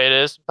just the way it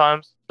is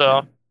sometimes.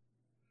 So.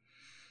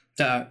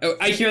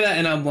 I hear that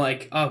and I'm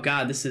like, oh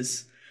god,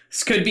 this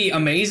could be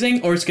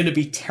amazing or it's going to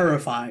be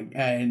terrifying,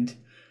 and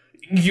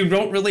you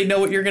don't really know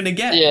what you're going to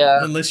get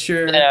unless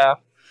you're. Yeah.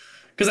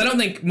 Because I don't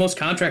think most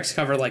contracts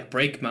cover like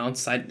break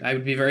mounts. I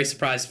would be very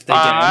surprised if they did.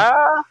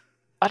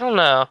 I don't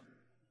know.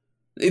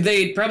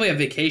 They probably have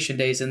vacation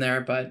days in there,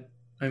 but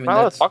I mean,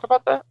 let's talk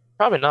about that.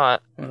 Probably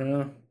not. I don't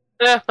know.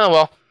 Yeah. Oh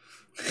well.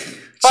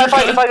 If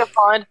I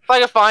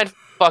can find,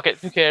 fuck it.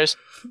 Who cares?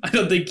 I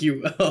don't think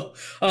you will.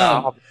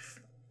 No.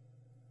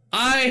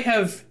 I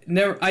have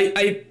never.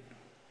 I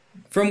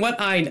from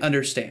what I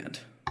understand,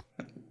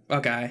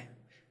 okay,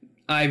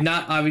 I've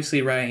not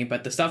obviously read any,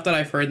 but the stuff that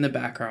I've heard in the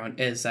background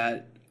is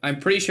that I'm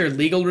pretty sure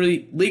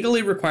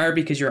legally required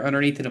because you're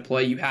underneath an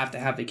employee, you have to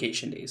have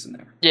vacation days in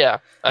there. Yeah.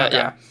 Okay.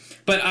 Yeah.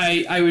 But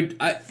I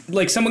would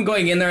like someone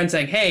going in there and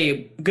saying,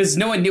 hey, because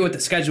no one knew what the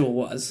schedule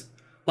was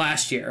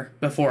last year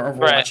before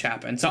Overwatch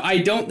happened. So I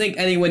don't think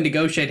anyone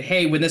negotiated,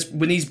 hey, when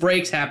these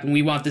breaks happen,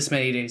 we want this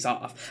many days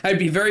off. I'd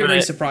be very,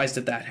 very surprised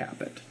if that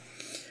happened.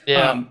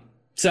 Yeah.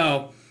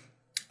 So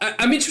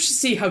I'm interested to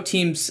see how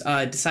teams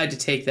decide to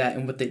take that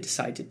and what they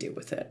decide to do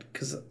with it,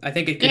 because I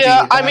think it could be.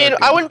 Yeah, I mean,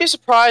 I wouldn't be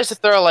surprised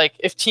if there are like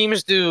if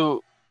teams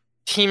do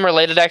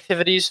team-related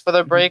activities for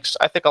their breaks.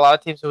 I think a lot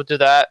of teams would do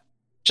that,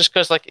 just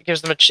because like it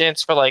gives them a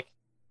chance for like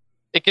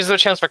it gives them a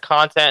chance for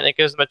content. And it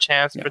gives them a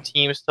chance for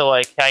teams to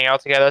like hang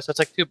out together. So it's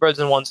like 2 birds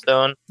in 1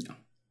 stone. Yeah.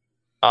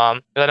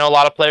 Because I know a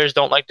lot of players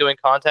don't like doing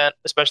content,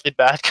 especially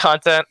bad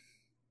content.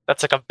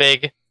 That's like a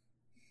big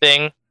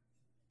thing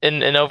in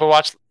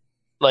Overwatch.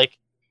 Like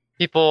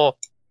people,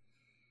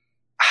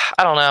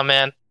 I don't know,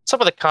 man.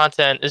 Some of the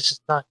content is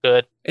just not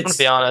good. I'm gonna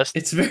be honest.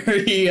 It's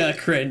very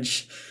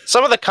cringe.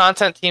 Some of the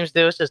content teams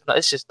do. It's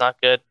just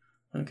not good.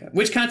 Okay.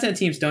 Which content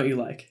teams don't you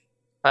like?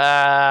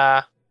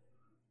 Yeah.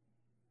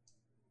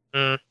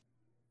 Oh,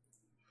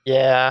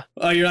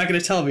 you're not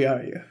gonna tell me,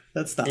 are you?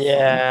 That's not.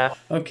 Yeah.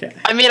 Fun. Okay.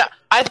 I mean,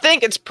 I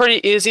think it's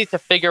pretty easy to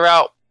figure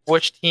out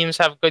which teams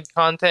have good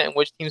content and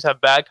which teams have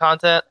bad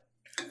content.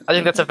 I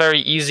think that's a very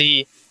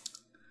easy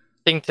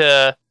thing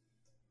to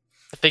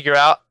figure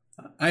out.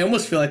 I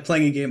almost feel like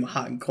playing a game of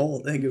hot and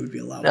cold. I think it would be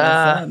a lot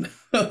more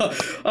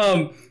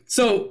fun.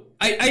 So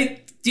I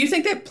do you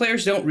think that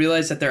players don't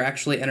realize that they're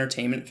actually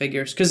entertainment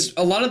figures? Because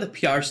a lot of the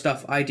PR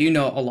stuff I do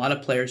know a lot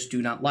of players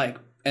do not like,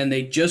 and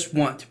they just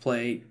want to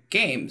play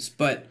games.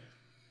 But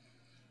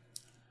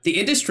the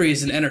industry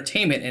is an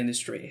entertainment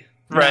industry.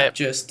 not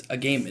just a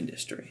game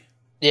industry.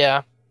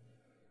 Yeah.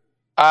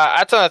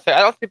 That's another thing. I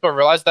don't think people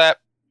realize that.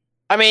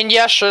 I mean,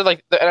 yeah, sure,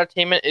 like, the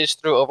entertainment is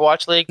through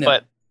Overwatch League,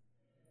 but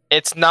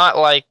it's not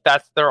like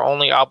that's their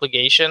only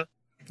obligation.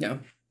 No.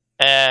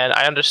 And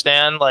I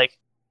understand, like,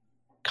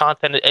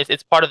 content,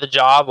 it's part of the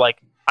job. Like,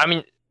 I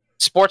mean,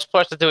 sports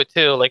players to do it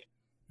too. Like,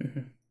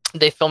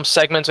 they film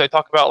segments where they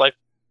talk about, like,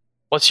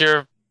 what's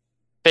your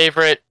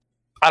favorite,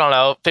 I don't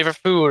know, favorite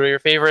food or your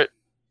favorite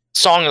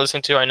song you're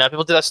listening to right now.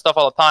 People do that stuff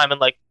all the time, and,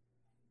 like,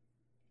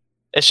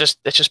 it's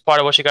just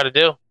part of what you got to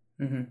do.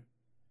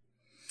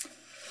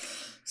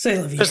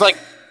 Because, like,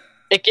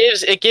 it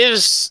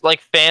gives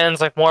like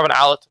fans like more of an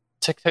outlet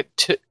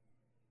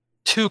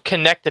to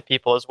connect to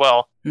people as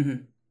well.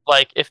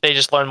 Like, if they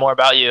just learn more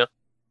about you,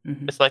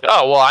 it's like,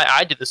 oh well,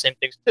 I do the same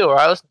things too, or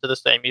I listen to the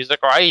same music,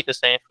 or I eat the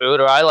same food,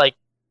 or I like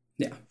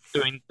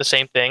doing the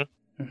same thing.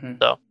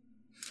 So,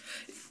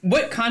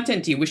 what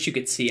content do you wish you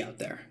could see out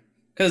there?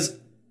 Because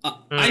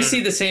I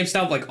see the same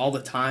stuff like all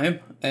the time,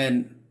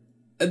 and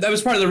that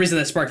was part of the reason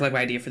that sparked like my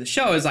idea for the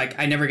show. Is like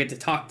I never get to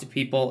talk to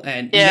people,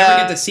 and you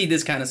never get to see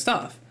this kind of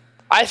stuff.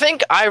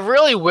 I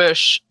really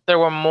wish there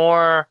were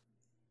more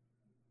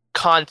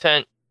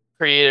content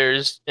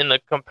creators in the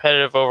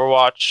competitive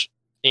Overwatch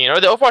scene, or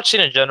the Overwatch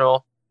scene in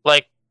general.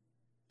 Like,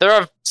 there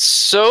are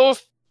so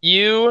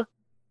few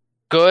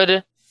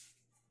good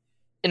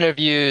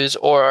interviews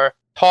or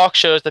talk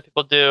shows that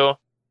people do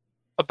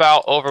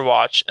about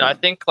Overwatch, and I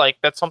think like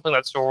that's something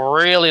that's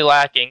really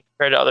lacking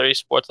compared to other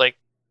esports. Like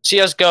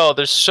CS:GO,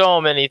 there's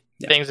so many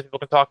things that people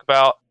can talk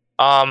about.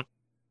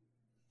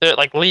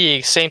 Like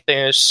League, same thing.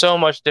 There's so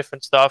much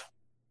different stuff.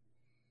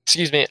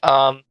 Excuse me.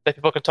 That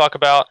people can talk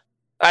about.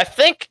 I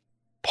think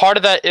part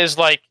of that is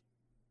like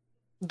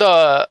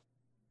the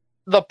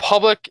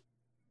public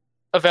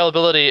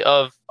availability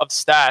of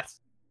stats.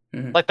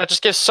 Like, that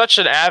just gives such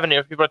an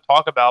avenue for people to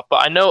talk about.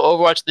 But I know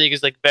Overwatch League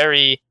is like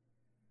very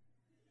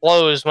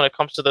closed when it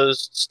comes to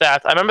those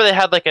stats. I remember they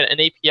had like an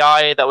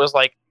API that was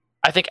like,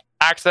 I think,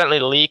 accidentally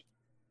leaked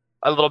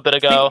a little bit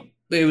ago.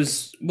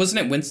 Wasn't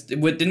it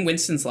Winston? Didn't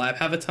Winston's Lab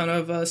have a ton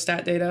of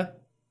stat data?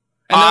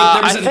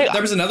 And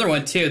there was another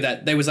one too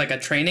that there was like a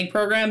training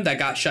program that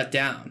got shut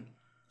down.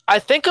 I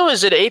think it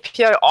was an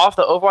API off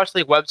the Overwatch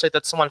League website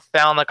that someone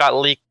found that got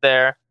leaked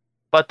there,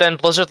 but then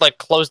Blizzard like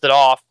closed it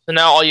off. So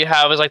now all you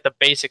have is like the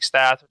basic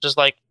stats, which is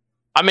like,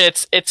 I mean,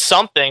 it's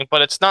something,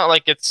 but it's not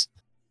like it's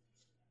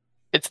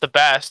the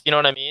best. You know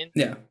what I mean?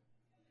 Yeah.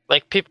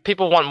 Like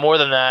people want more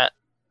than that.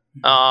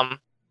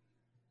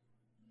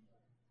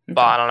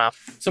 But I don't know.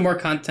 Some more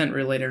content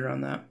related on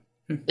that.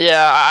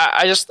 Yeah,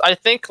 I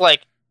think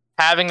like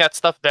having that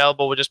stuff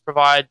available would just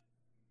provide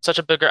such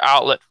a bigger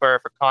outlet for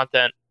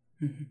content.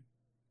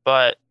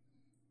 But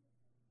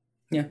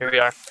yeah, here we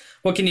are.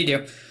 What can you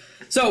do?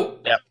 So,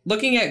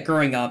 looking at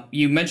growing up,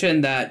 you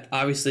mentioned that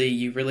obviously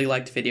you really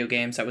liked video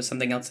games. That was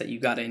something else that you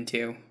got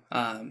into.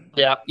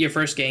 Your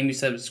first game you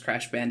said was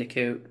Crash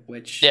Bandicoot,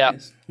 which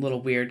is a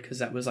little weird because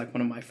that was like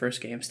one of my first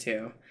games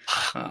too.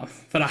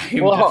 But I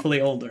am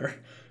definitely older.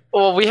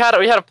 Well, we had a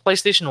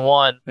PlayStation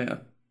 1,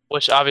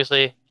 which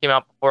obviously came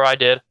out before I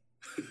did.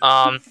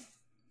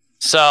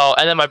 So,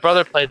 and then my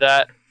brother played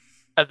that,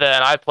 and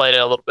then I played it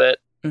a little bit.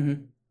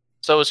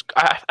 So it was,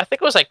 I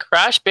think it was like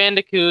Crash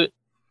Bandicoot,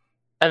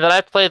 and then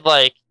I played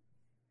like,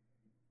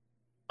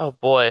 oh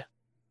boy,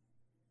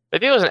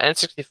 maybe it was an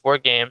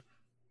N64 game.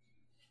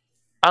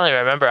 I don't even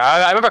remember.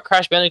 I remember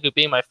Crash Bandicoot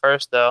being my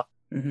first though.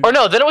 Or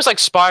no, then it was like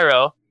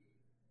Spyro.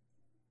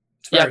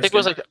 Yeah, I think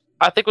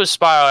it was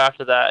Spyro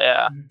after that,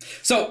 yeah.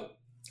 So,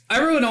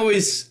 everyone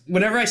always,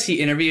 whenever I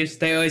see interviews,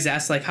 they always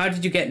ask, like, how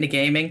did you get into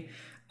gaming?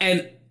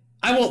 And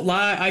I won't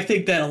lie, I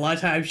think that a lot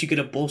of times you get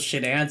a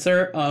bullshit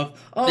answer of,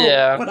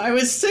 when I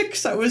was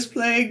 6, I was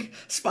playing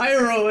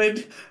Spyro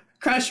and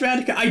Crash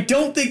Bandicoot. I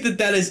don't think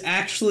that is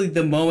actually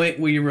the moment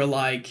where you were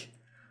like,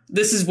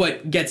 this is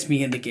what gets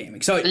me into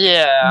gaming. So,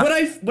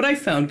 what I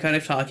found kind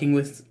of talking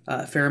with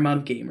a fair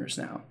amount of gamers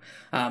now,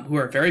 who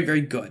are very,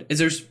 very good, is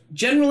there's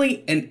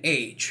generally an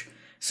age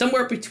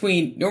somewhere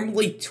between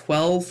normally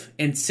 12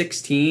 and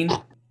 16,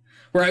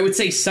 where I would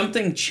say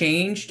something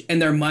changed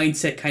and their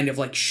mindset kind of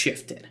like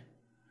shifted.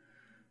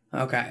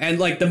 Okay, and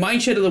like the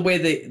mindset of the way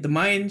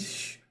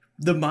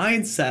the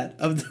mindset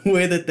of the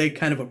way that they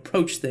kind of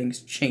approach things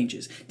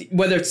changes.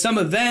 Whether it's some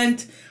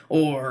event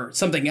or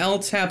something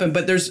else happened,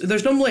 but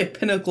there's normally a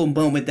pinnacle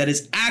moment that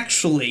is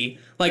actually,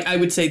 like, I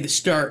would say the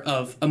start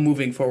of a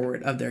moving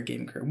forward of their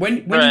gaming career.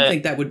 When do you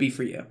think that would be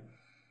for you?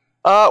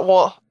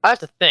 Well, I have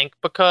to think,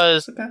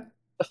 because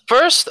the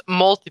first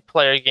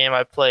multiplayer game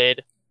I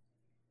played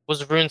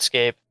was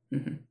RuneScape.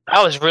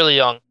 I was really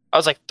young. I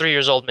was like 3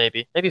 years old,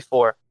 maybe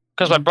 4.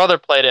 Because my brother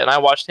played it, and I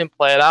watched him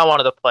play it, and I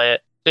wanted to play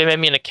it. So he made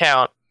me an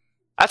account.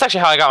 That's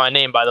actually how I got my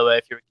name, by the way,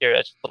 if you were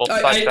curious.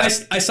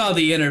 I saw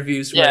the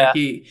interviews where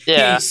he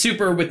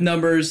super with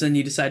numbers, and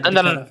you decided to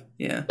cut off.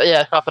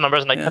 Cut off the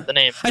numbers, and I kept the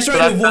name. I tried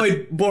to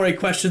avoid boring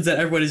questions that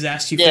everyone has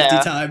asked you 50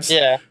 times.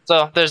 Yeah,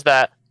 so there's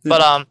that.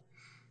 But,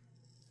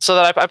 so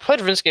that I played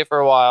RuneScape for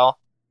a while.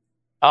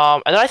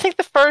 And then I think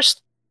the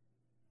first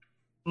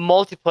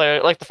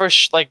multiplayer, like the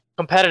first like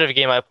competitive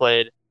game I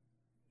played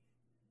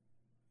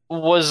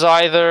was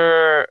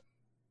either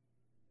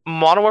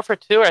Modern Warfare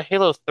 2 or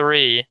Halo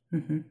 3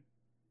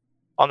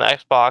 on the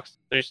Xbox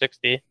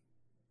 360.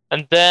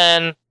 And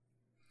then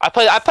I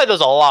played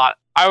those a lot.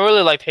 I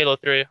really liked Halo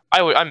 3.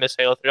 I miss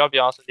Halo 3, I'll be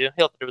honest with you.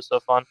 Halo 3 was so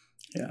fun.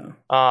 Yeah.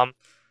 Um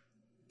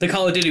The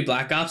Call of Duty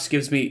Black Ops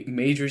gives me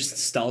major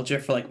nostalgia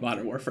for like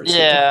Modern Warfare 2.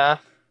 yeah.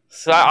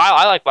 So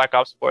I like Black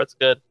Ops 4, it's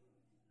good.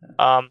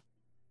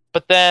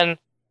 But then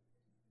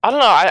I don't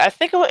know, I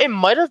think it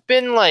might have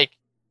been like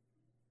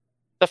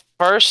the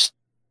first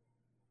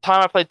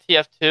time I played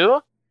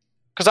TF2.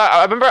 Because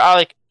I remember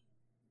I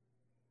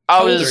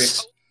How old are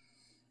was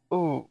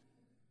ooh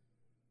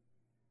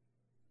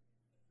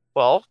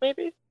 12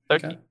 maybe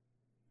 13 Okay.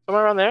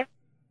 somewhere around there,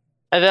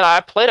 and then I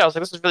played it. I was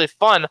like, this is really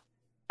fun.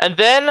 And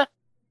then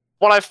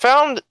when I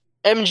found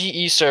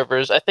MGE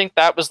servers, I think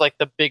that was like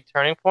the big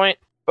turning point.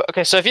 But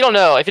okay, so if you don't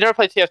know, if you never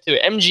played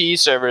TF2, MGE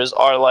servers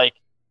are like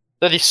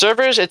they're these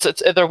servers. They're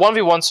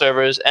 1v1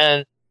 servers,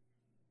 and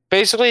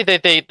basically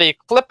they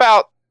flip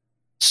out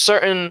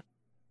certain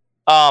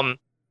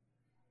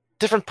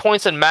different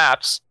points and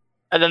maps,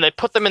 and then they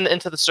put them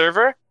into the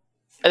server,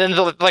 and then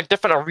the like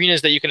different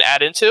arenas that you can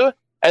add into,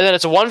 and then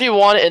it's a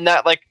 1v1 in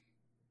that like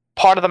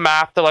part of the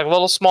map. They're like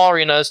little small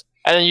arenas,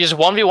 and then you just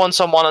 1v1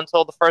 someone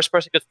until the first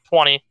person gets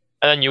 20,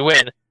 and then you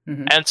win.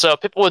 And so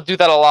people would do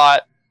that a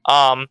lot.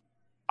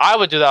 I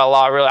would do that a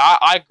lot. Really,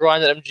 I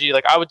grind at MG.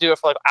 Like I would do it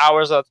for like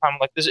hours at a time.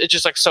 Like this, it's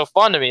just like so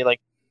fun to me. Like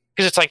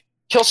because it's like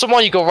kill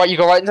someone, you go right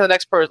into the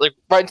next person, like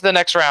right into the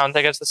next round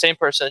against the same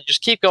person. You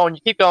just keep going,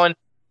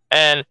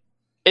 and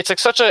it's like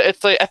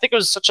it's like I think it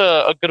was such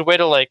a good way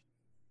to like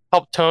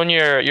help tone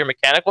your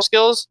mechanical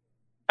skills,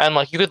 and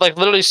like you could like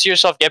literally see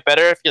yourself get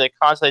better if you like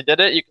constantly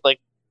did it. You could like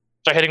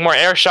start hitting more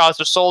air shots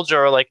with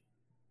soldier, or like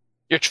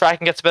your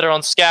tracking gets better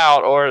on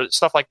scout or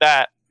stuff like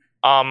that.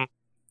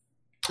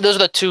 Those are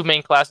the two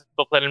main classes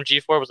people played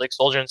MG for, was like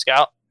soldier and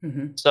scout.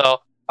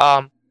 So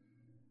I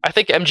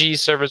think MG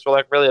servers were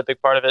like really a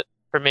big part of it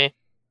for me.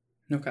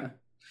 Okay.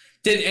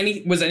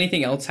 Was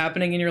anything else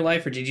happening in your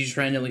life, or did you just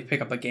randomly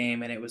pick up a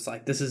game and it was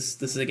like, this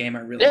is a game I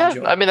really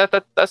enjoy? I mean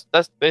that's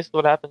basically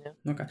what happened.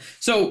 Yeah. Okay.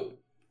 So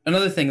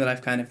another thing that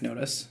I've kind of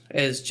noticed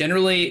is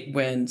generally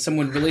when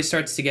someone really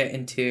starts to get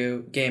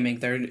into gaming,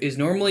 there is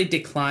normally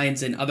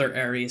declines in other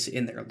areas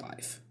in their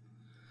life.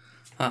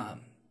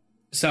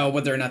 So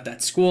whether or not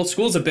that's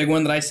school's a big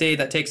one that I say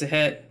that takes a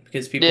hit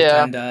because people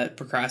tend to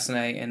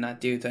procrastinate and not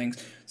do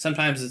things.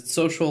 Sometimes it's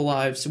social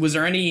lives. Was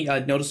there any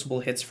noticeable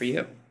hits for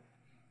you?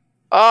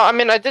 I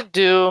mean, I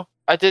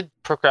did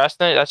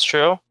procrastinate. That's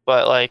true,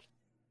 but like,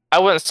 I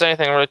wouldn't say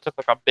anything really took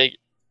like a big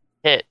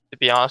hit. To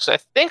be honest, I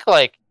think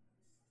like,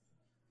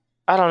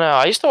 I don't know.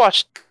 I used to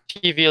watch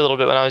TV a little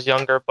bit when I was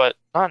younger, but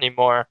not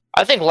anymore.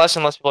 I think less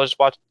and less people just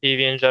watch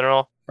TV in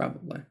general.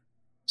 Probably.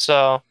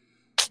 So,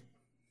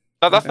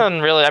 nothing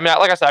really. I mean,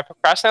 like I said, I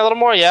procrastinate a little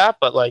more, yeah,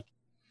 but like,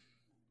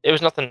 it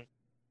was nothing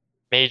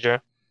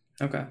major.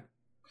 Okay.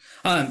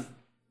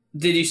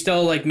 Did you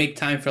still like make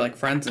time for like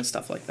friends and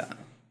stuff like that?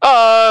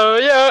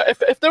 Yeah.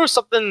 If there was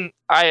something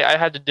I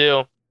had to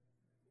do,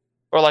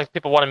 or like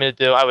people wanted me to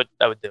do, I would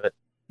do it.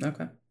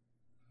 Okay.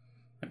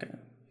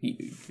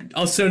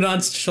 Also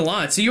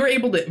nonchalant. So you were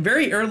able to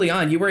very early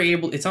on.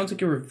 It sounds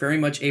like you were very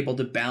much able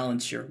to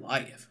balance your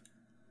life.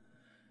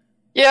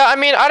 Yeah, I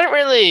mean, I didn't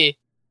really.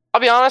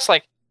 I'll be honest.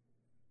 Like,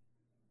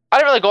 I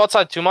didn't really go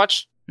outside too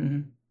much,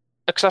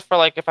 except for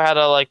like if I had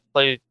to like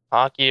play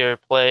hockey or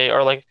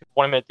like if people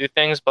wanted me to do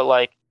things. But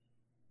like,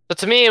 so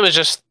to me, it was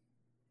just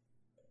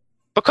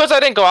because I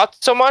didn't go out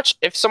so much.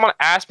 If someone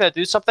asked me to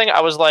do something,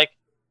 I was like,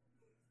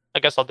 I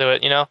guess I'll do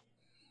it. You know.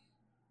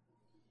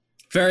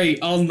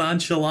 Very all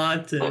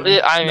nonchalant.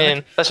 I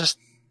mean, that's just.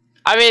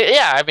 I mean,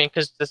 yeah. I mean,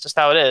 because that's just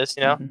how it is.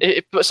 You know,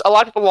 a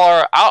lot of people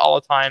are out all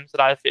the time. So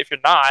that if you're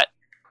not,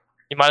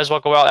 you might as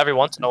well go out every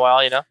once in a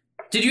while. You know.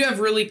 Did you have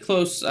really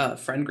close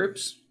friend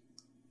groups?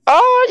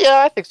 Oh,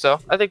 yeah, I think so.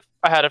 I think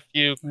I had a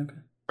few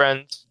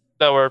friends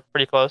that were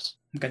pretty close.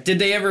 Okay. Did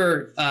they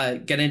ever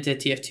get into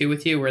TF2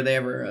 with you? Were they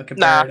ever a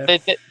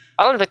comparative? Nah,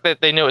 I don't think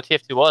they knew what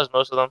TF2 was,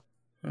 most of them.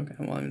 Okay,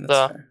 well, I mean,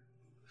 that's fair.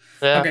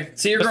 Yeah. Okay,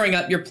 so you're growing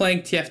up, you're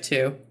playing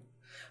TF2.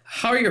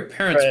 How are your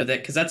parents with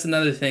it? Because that's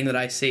another thing that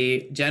I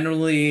see.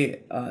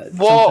 Generally,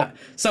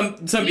 some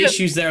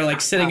issues there, like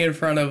sitting in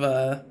front of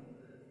a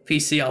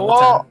PC all the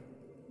time.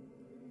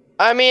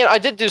 I mean, I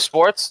did do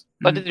sports.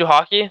 I did do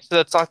hockey, so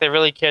that's not like they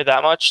really cared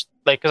that much.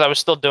 Like, because I was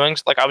still doing,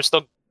 like, I was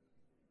still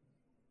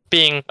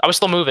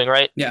moving,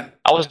 right? Yeah.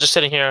 I wasn't just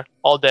sitting here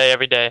all day,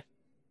 every day.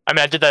 I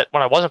mean, I did that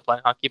when I wasn't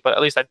playing hockey, but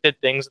at least I did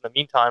things in the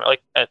meantime,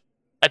 like at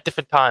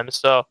different times.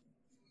 So,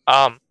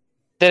 they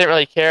didn't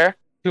really care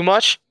too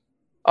much.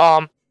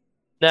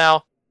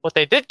 Now, what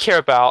they did care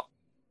about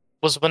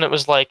was when it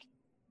was like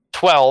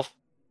 12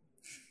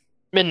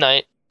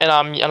 midnight, and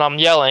I'm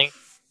yelling,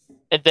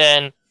 and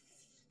then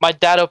my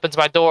dad opens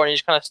my door and he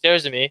just kind of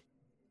stares at me.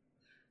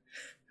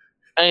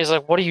 And he's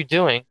like, "What are you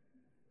doing?"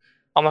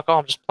 I'm like, "Oh,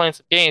 I'm just playing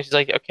some games." He's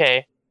like,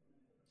 "Okay,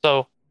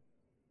 so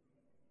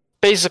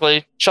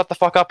basically shut the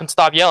fuck up and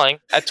stop yelling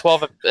at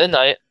 12 at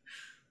midnight.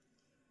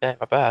 Yeah,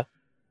 my bad.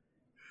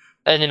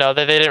 And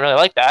they didn't really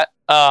like that.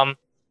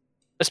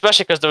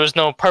 Especially because there was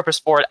no purpose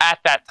for it at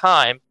that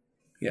time.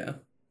 Yeah.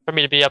 For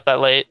me to be up that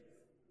late.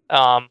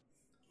 So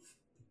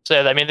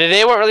yeah, I mean,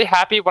 they weren't really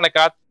happy when it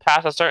got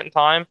past a certain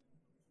time.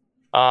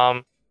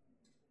 But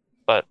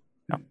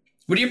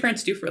what do your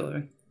parents do for a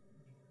living?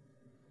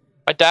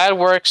 My dad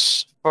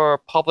works for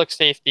public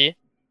safety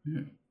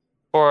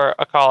for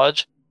a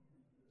college,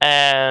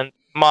 and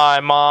my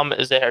mom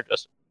is a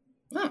hairdresser.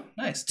 Oh,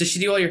 nice. Does she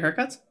do all your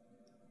haircuts?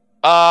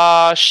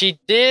 She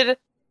did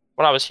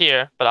when I was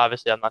here, but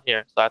obviously I'm not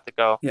here, so I have to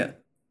go. Yeah.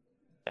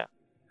 Yeah.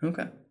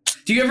 Okay.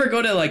 Do you ever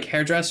go to like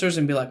hairdressers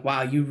and be like,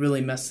 "Wow, you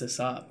really messed this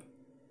up"?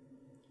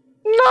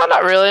 No,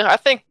 not really. I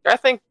think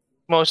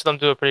most of them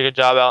do a pretty good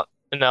job out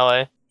in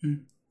LA.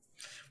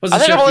 I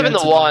think I've only been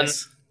to one.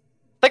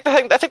 I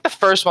think the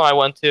first one I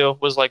went to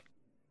was like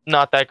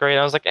not that great.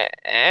 I was like,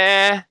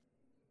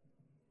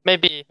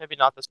 maybe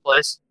not this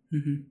place.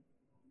 Mm-hmm.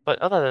 But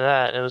other than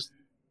that, it was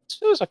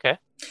okay.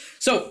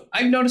 So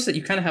I've noticed that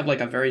you kind of have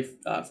like a very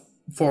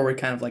forward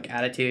kind of like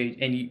attitude,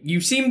 and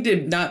you seem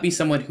to not be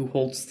someone who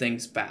holds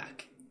things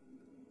back.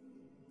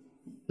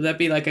 Would that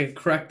be like a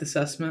correct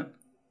assessment?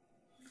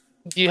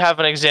 Do you have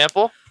an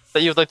example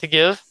that you would like to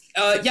give?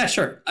 Yeah,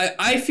 sure.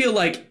 I feel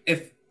like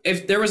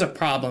if there was a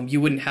problem,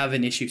 you wouldn't have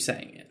an issue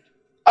saying it.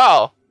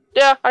 Oh,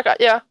 yeah,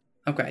 yeah.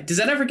 Okay. Does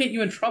that ever get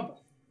you in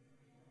trouble?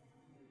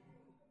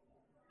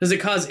 Does it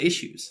cause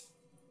issues?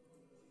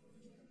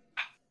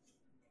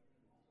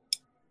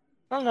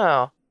 I don't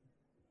know.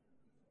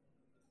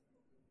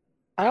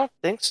 I don't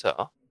think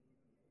so.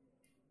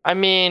 I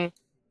mean,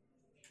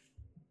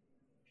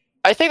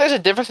 I think there's a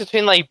difference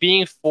between like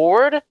being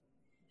forward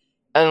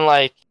and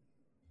like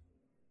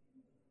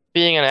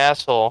being an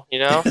asshole,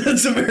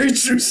 That's a very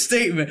true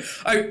statement.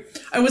 I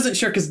wasn't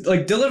sure because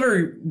like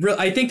delivery,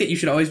 I think that you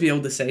should always be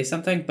able to say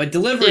something, but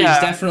delivery is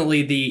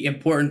definitely the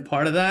important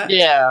part of that.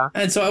 Yeah.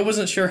 And so I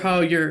wasn't sure how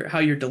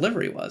your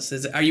delivery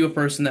was. Are you a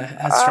person that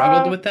has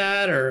struggled with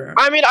that, or?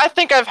 I mean, I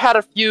think I've had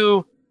a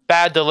few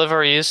bad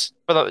deliveries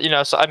for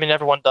the, so I mean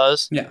everyone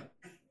does. Yeah.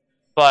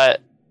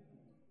 But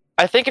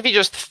I think if you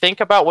just think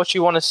about what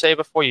you want to say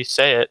before you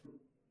say it,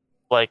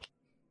 like,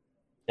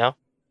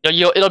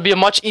 it'll be a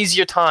much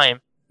easier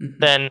time. Mm-hmm.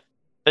 than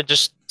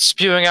just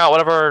spewing out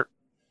whatever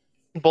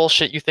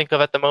bullshit you think of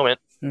at the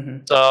moment.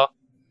 Mm-hmm. So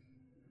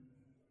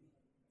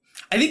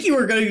I think you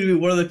are going to be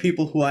one of the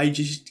people who I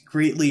just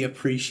greatly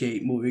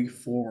appreciate moving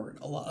forward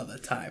a lot of the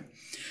time.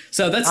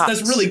 So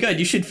that's really good.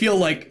 You should feel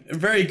like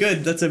very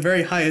good. That's a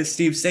very high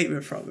esteemed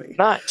statement from me.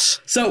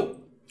 Nice. So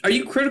are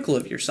you critical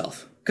of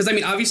yourself? Because I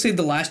mean, obviously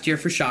the last year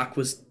for Shock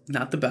was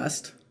not the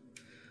best.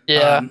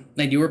 Yeah.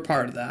 And you were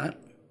part of that.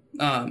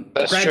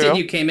 That's granted, true.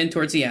 You came in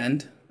towards the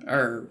end.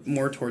 Or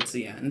more towards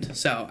the end.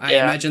 So I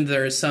imagine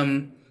there is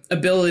some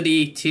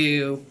ability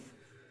to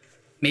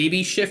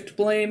maybe shift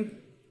blame,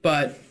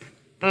 but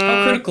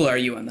how critical are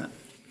you on that?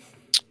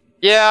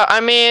 Yeah,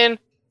 I mean,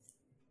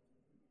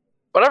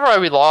 whenever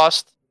we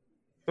lost,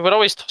 we would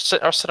always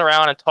sit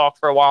around and talk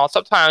for a while.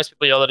 Sometimes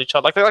people yell at each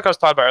other. Like I was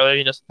talking about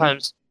earlier,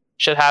 sometimes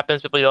shit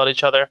happens, people yell at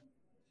each other.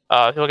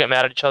 People get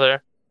mad at each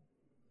other.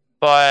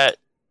 But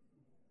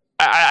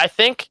I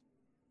think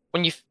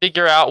when you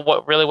figure out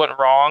what really went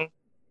wrong,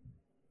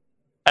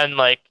 and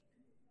like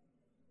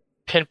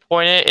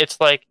pinpoint it,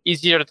 it's like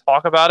easier to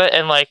talk about it.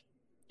 And like,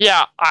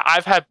 yeah,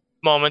 I've had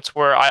moments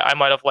where I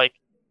might have like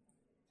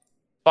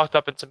fucked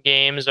up in some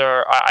games,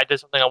 or I did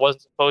something I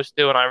wasn't supposed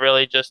to, and I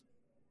really just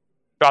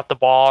dropped the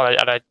ball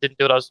and I didn't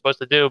do what I was supposed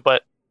to do.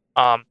 But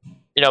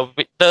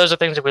those are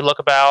things that we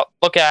look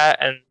at,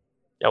 and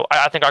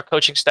I think our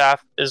coaching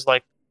staff is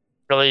like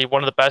really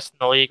one of the best in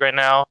the league right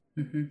now.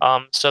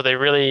 Mm-hmm. So they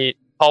really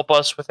help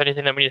us with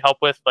anything that we need help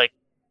with. Like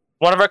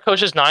one of our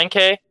coaches,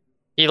 9K.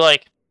 He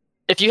like,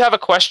 if you have a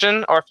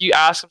question or if you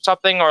ask him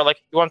something or like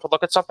you want to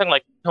look at something,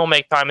 like he'll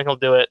make time and he'll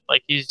do it.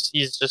 Like he's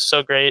just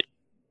so great.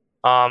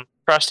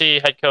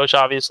 Krusty, head coach,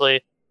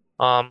 obviously.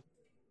 I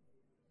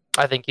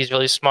think he's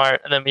really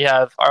smart. And then we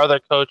have our other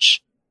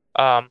coach,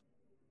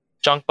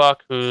 Junk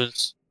Buck,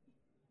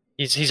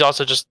 he's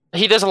also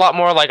he does a lot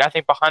more like I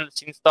think behind the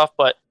scenes stuff.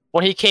 But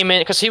when he came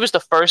in, because he was the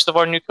first of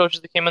our new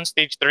coaches that came in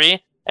stage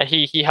 3, and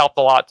he helped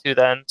a lot too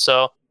then.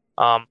 So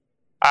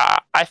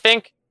I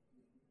think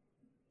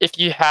if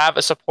you have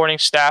a supporting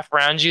staff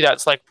around you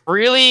that's like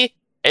really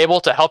able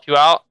to help you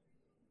out,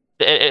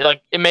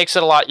 it makes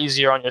it a lot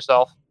easier on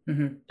yourself.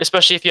 Mm-hmm.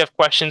 Especially if you have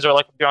questions or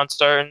like if you're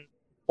uncertain,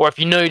 or if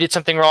you know you did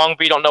something wrong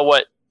but you don't know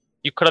what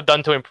you could have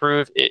done to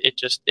improve.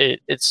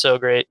 It's so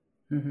great.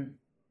 Mm-hmm.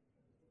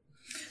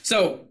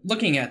 So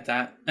looking at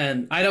that,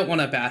 and I don't want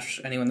to bash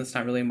anyone. That's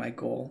not really my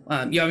goal.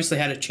 You obviously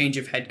had a change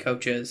of head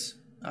coaches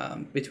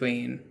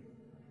between.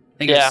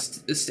 I think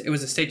it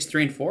was a stage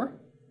 3 and 4.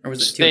 Or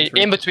was it 2 and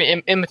 3? In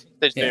between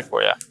stage 3 and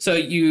 4, yeah. So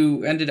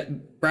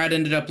Brad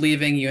ended up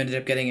leaving. You ended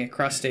up getting a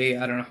Krusty.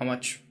 I don't know how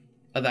much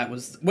of that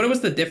was. What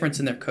was the difference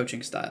in their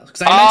coaching styles?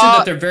 Because I mentioned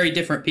that they're very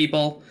different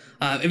people.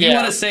 If you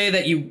want to say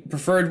that you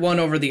preferred one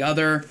over the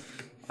other,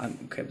 I'm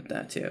okay with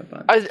that too.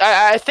 But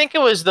I think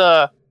it was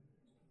it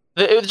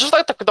was just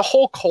like the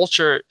whole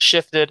culture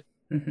shifted.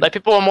 Like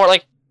people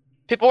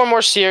were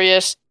more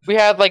serious. We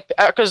had like,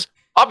 because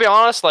I'll be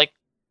honest, like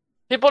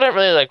people didn't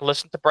really like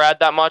listen to Brad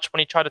that much when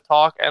he tried to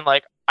talk, and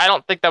like I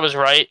don't think that was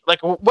right.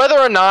 Like whether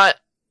or not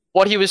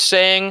what he was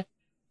saying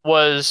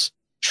was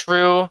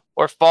true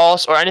or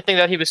false, or anything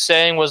that he was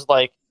saying was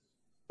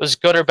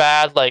good or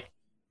bad, like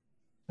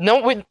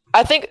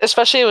I think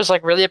especially it was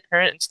like really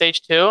apparent in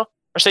stage 2 or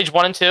stage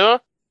 1 and 2.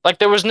 Like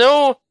there was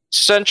no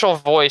central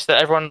voice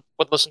that everyone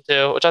would listen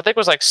to, which I think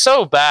was like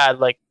so bad.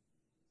 Like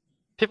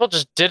people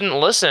just didn't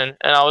listen,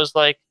 and I was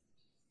like,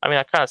 I mean,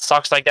 that kind of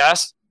sucks, I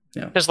guess,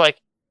 because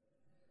like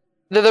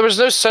there was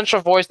no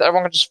central voice that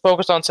everyone could just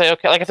focus on and say,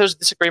 okay, like if there was a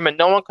disagreement,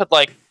 no one could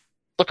like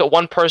look at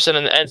one person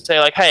and say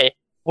like, hey,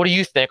 what do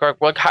you think, or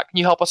how can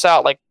you help us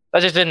out? Like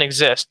that just didn't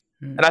exist.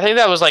 And I think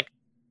that was like,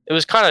 it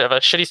was kind of a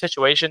shitty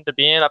situation to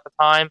be in at the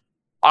time.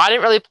 I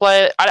didn't really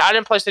play it. I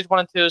didn't play stage 1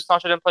 and 2.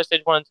 Sancho didn't play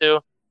stage 1 and 2.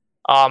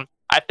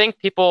 I think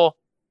people,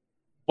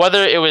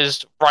 whether it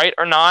was right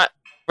or not,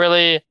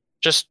 really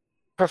just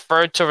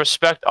preferred to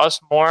respect us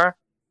more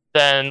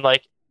than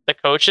like the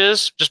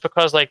coaches, just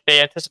because like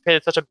they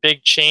anticipated such a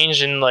big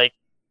change in like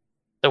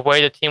the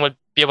way the team would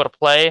be able to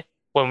play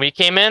when we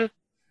came in.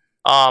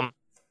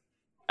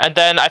 And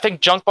then I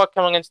think Junkbuck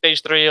coming in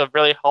stage 3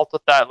 really helped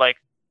with that, like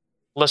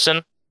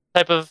listen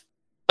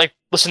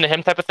to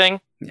him type of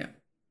thing. Yeah.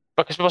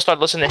 Because people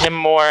started listening to him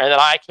more, and then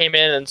I came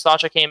in, and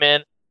Sancho came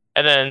in,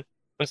 and then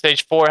when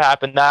stage 4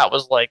 happened, that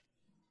was like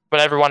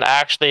when everyone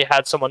actually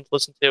had someone to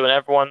listen to, and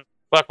everyone,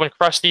 like when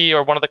Krusty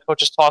or one of the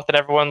coaches talked, and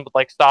everyone would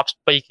like stop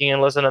speaking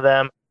and listen to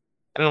them.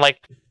 And like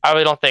I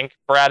really don't think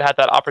Brad had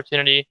that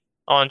opportunity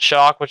on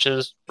Shock, which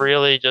is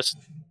really just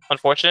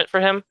unfortunate for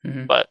him.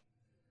 But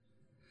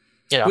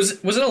you know,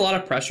 was it a lot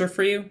of pressure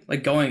for you,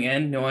 like going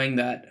in knowing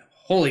that,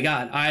 holy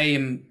God, I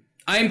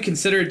am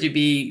considered to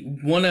be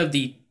one of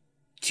the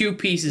 2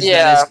 pieces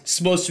that is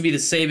supposed to be the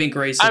saving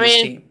grace of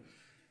this team?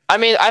 I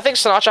mean, I think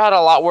Sinatra had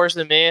a lot worse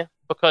than me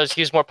because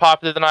he's more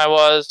popular than I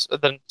was.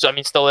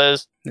 Still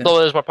is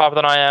more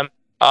popular than I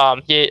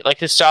am.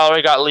 His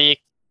salary got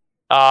leaked.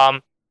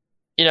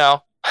 You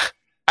know,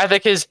 I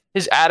think his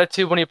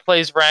attitude when he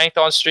plays ranked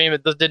on stream,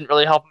 it didn't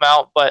really help him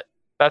out. But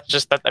that's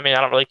just that. I mean,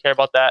 I don't really care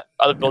about that.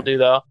 Other people do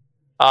though.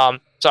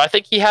 So I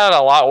think he had it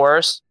a lot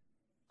worse.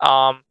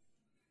 But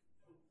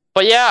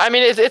yeah, I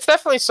mean, it's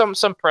definitely some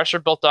pressure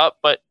built up.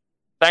 But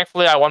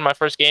thankfully, I won my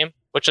first game,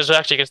 which is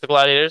actually against the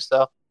Gladiators.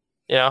 So,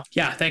 you know.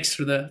 Yeah, thanks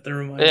for the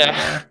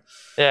reminder.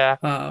 Yeah.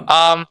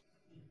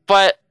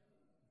 But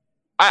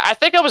I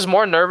think I was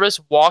more nervous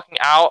walking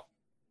out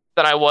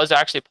than I was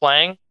actually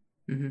playing.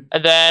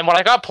 And then when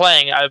I got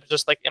playing, I was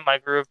just like in my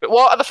groove. But,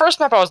 well, at the first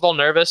map, I was a little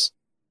nervous.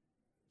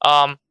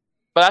 But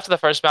after the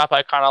first map,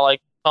 I kind of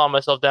like calmed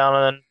myself down,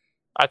 and then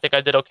I think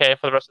I did okay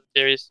for the rest of the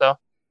series. So.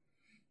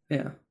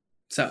 Yeah.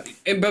 So,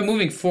 but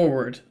moving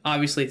forward,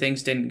 obviously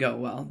things didn't go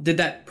well. Did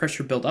that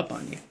pressure build up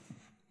on you?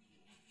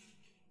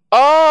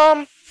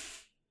 I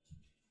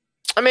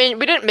mean,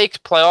 we didn't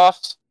make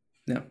playoffs.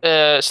 No.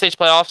 Stage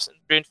playoffs in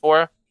 3 and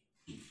 4.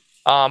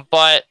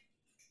 But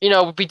you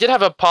know, we did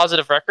have a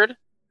positive record.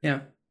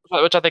 Yeah.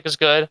 Which I think is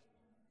good.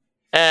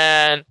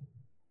 And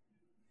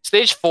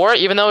stage 4,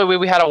 even though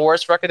we had a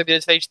worse record than we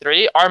did stage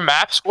 3, our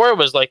map score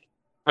was like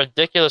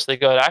ridiculously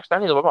good.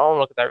 Actually, I want to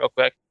look at that real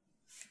quick.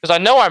 Because I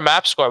know our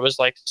map score was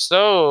like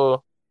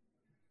so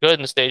good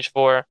in stage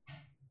 4.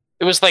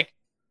 It was like,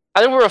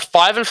 I think we were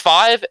 5 and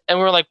 5, and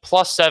we were like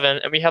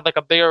 +7, and we had like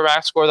a bigger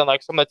map score than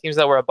like some of the teams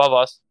that were above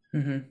us.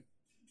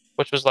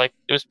 Which was like,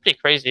 it was pretty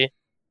crazy.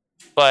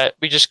 But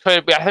we just I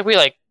think we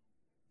like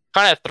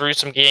kind of threw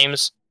some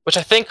games, which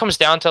I think comes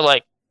down to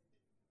like,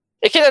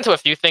 it came down to a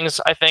few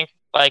things. I think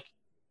like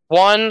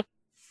one,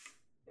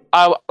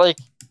 I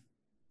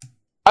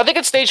think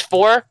in stage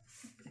 4,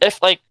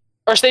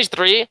 or stage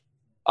 3.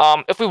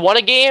 If we won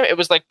a game, it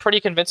was like pretty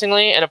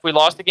convincingly, and if we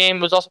lost the game,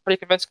 it was also pretty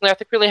convincingly. I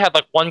think we only had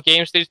like one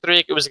game stage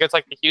 3. It was against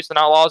like the Houston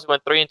Outlaws. We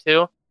went 3 and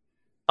 2.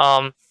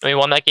 And we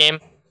won that game.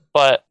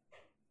 But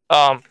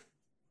I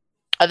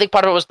think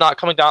part of it was not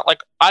coming down.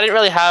 Like I didn't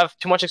really have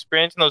too much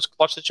experience in those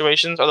clutch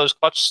situations or those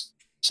clutch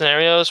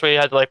scenarios where you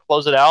had to like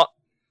close it out.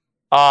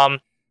 And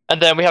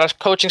then we had a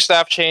coaching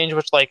staff change,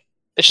 which like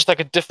it's just like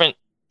a different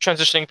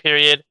transitioning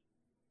period.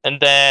 And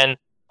then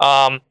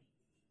I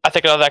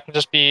think all that can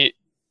just be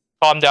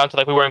calmed down to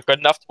like we weren't good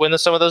enough to win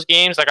some of those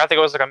games. Like I think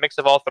it was like a mix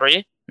of all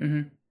 3.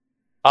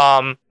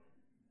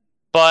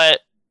 But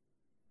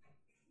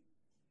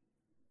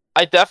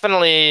I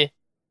definitely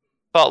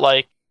felt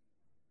like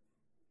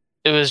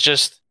it was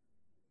just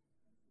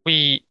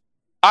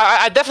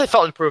I definitely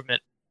felt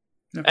improvement.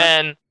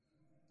 And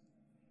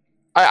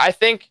I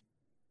think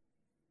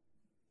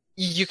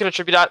you can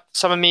attribute that to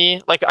some of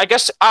me. Like I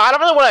guess I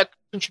don't really want to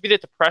contribute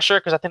it to pressure,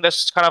 because I think that's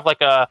just kind of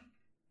like a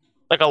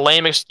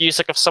lame excuse.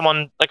 Like if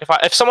someone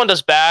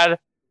does bad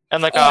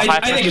and like a high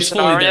I think it's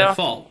scenario, fully their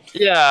fault.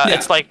 Yeah,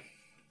 it's like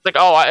like,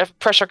 oh, if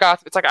pressure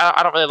got. It's like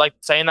I don't really like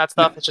saying that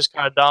stuff. It's just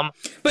kind of dumb.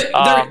 But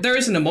there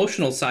is an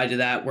emotional side to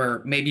that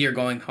where maybe you're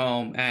going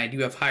home and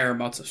you have higher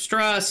amounts of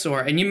stress,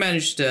 and you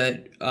managed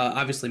to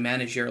obviously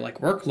manage your like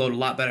workload a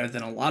lot better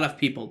than a lot of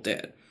people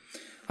did.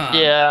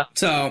 Yeah.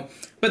 So,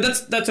 but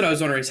that's what I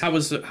was wondering is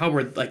how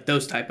were like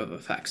those type of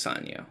effects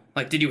on you?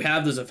 Like, did you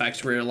have those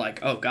effects where you're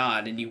like, oh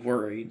God, and you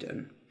worried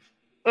and?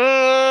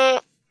 I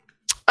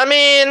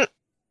mean,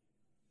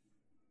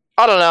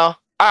 I don't know.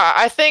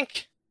 I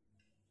think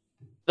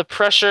the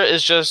pressure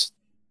is just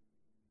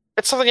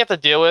it's something you have to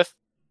deal with.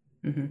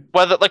 Mm-hmm.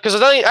 Whether like because at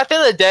the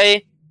end of the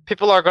day,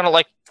 people are gonna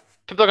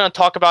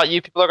talk about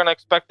you. People are gonna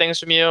expect things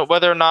from you.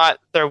 Whether or not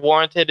they're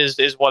warranted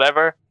is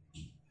whatever.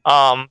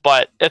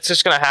 But it's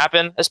just gonna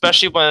happen,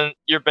 especially when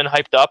you've been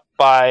hyped up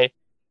by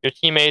your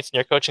teammates and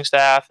your coaching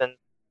staff and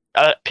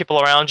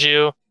people around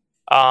you.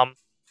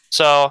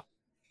 So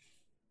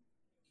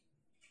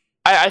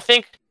I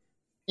think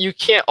you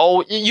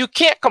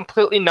can't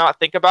completely not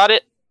think about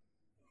it,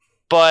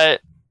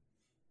 but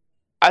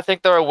I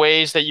think there are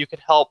ways that you can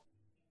help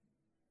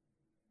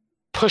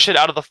push it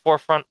out of the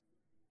forefront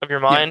of your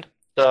mind.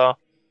 Yeah. So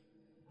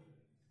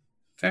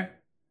fair.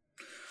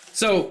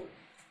 So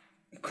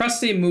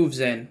Krusty moves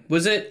in.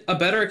 Was it a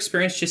better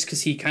experience just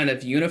because he kind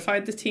of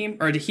unified the team,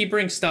 or did he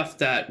bring stuff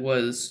that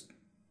was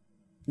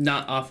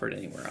not offered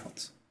anywhere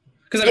else?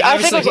 Because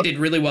obviously he did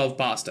really well with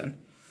Boston.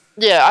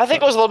 Yeah, I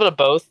think it was a little bit of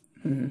both.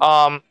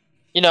 Mm-hmm.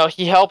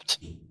 He helped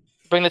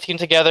bring the team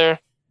together.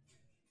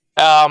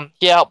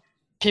 He helped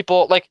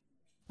people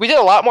we did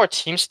a lot more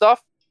team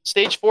stuff.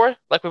 Stage 4,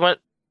 we went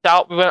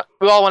out.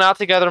 We all went out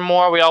together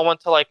more. We all went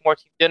to more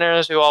team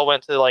dinners. We all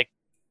went to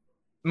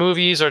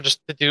movies or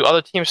just to do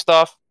other team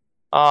stuff.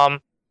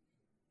 Sometimes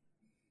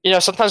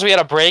we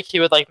had a break. He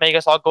would make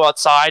us all go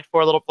outside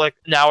for a little an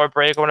hour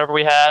break or whatever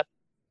we had.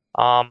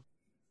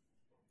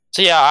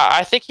 So yeah,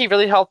 I think he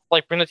really helped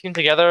bring the team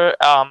together.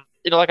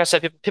 Like I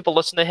said, people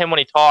listen to him when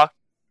he talked,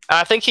 and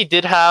I think he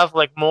did have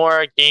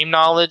more game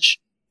knowledge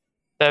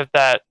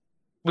that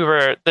we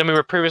were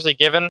previously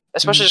given,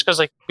 especially just because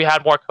we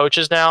had more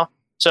coaches now,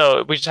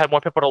 so we just had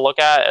more people to look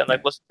at and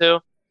listen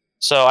to.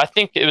 So I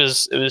think it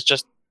was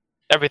just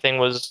everything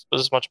was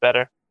much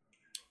better.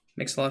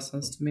 Makes a lot of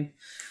sense to me.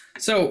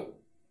 So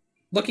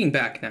looking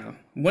back now,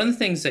 one of the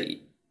things that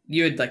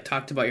you had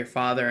talked about your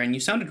father, and you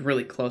sounded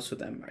really close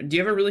with him. Do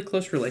you have a really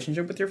close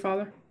relationship with your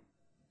father?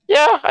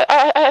 Yeah,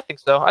 I think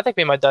so. I think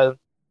me and my dad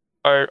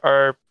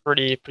are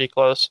pretty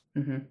close.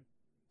 Mm-hmm.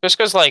 Just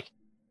because I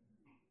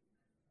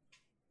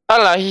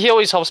don't know, he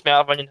always helps me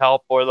out if I need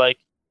help, or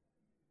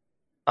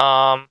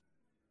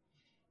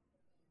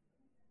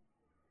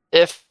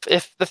if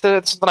there's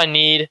something I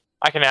need,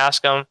 I can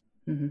ask him.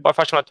 Mm-hmm. Or if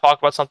I just want to talk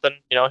about something,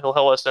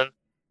 he'll listen.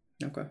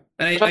 Okay.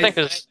 And I think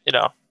is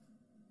yeah,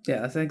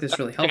 I think that's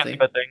really healthy. That's a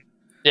good thing.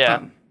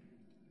 Yeah.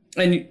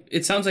 And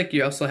it sounds like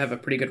you also have a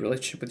pretty good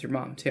relationship with your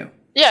mom too.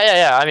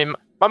 Yeah. I mean,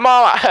 my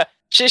mom,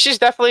 she's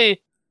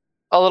definitely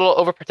a little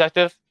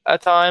overprotective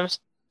at times.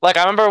 I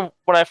remember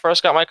when I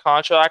first got my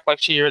contract,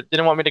 she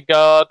didn't want me to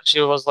go because she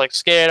was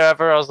scared of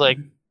her. I was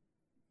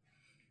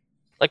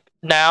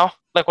now,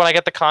 when I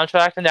get the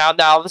contract, and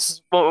now this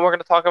is what we're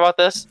gonna talk about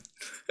this.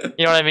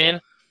 You know what I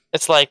mean?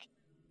 It's but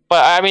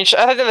I mean,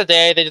 at the end of the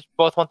day, they just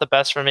both want the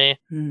best for me,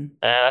 and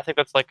I think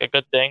that's a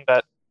good thing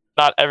that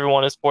not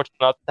everyone is fortunate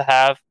enough to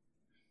have.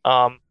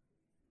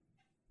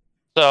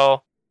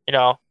 So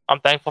I'm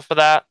thankful for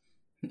that.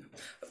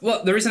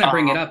 Well, the reason I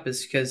bring it up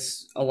is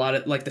because a lot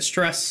of the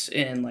stress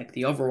in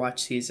the Overwatch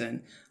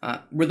season,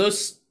 were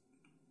those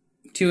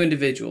two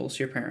individuals,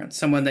 your parents,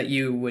 someone that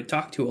you would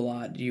talk to a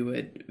lot, you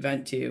would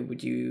vent to,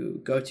 would you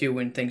go to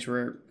when things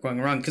were going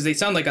wrong? Because they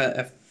sound like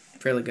a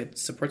fairly good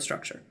support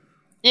structure.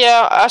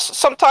 Yeah,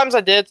 sometimes I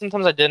did,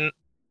 sometimes I didn't.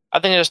 I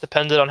think it just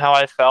depended on how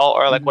I felt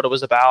or what it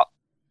was about.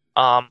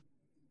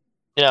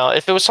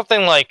 If it was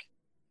something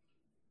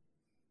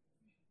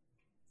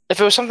if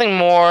it was something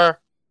more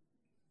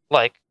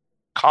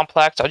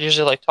complex, I'd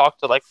usually talk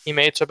to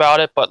teammates about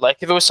it. But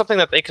if it was something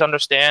that they could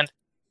understand,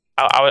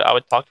 I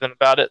would talk to them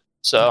about it.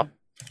 So,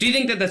 do you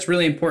think that that's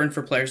really important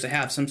for players to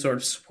have some sort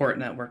of support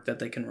network that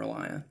they can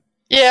rely on?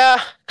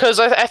 Yeah, because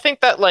I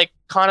think that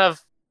kind of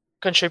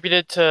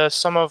contributed to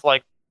some of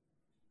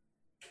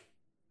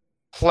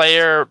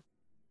player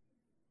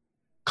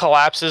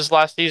collapses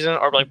last season,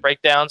 or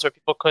breakdowns where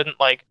people couldn't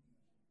they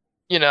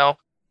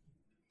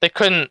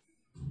couldn't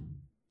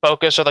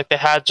focus, or they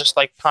had just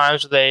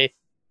times where they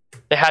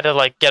had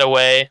to get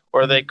away,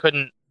 or they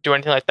couldn't do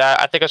anything like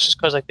that. I think it's just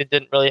because they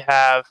didn't really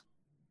have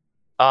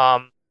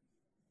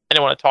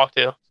anyone to talk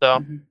to.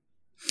 So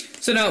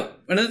So now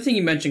another thing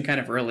you mentioned kind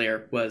of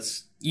earlier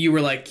was you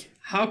were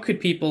how could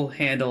people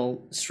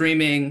handle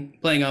streaming,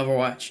 playing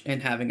Overwatch,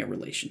 and having a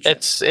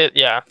relationship?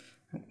 Yeah.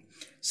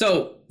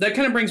 So that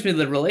kind of brings me to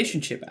the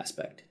relationship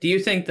aspect. Do you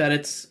think that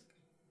it's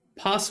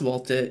possible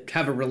to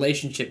have a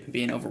relationship and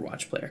be an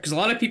Overwatch player? Because a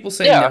lot of people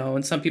say no,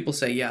 and some people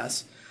say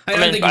yes. I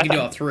don't think you can do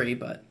all three,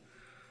 but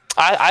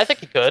I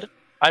think you could.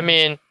 I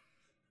mean,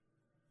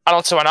 I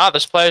don't see why not.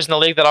 There's players in the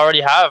league that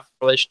already have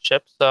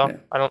relationships, so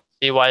I don't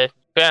see why you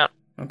can't.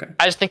 Okay.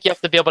 I just think you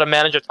have to be able to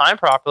manage your time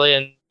properly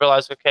and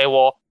realize, okay,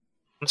 well,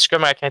 I'm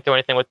scrimming, I can't do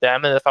anything with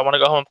them, and if I want to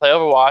go home and play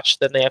Overwatch,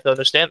 then they have to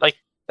understand. Like,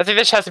 I think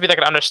there just has to be like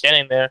an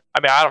understanding there. I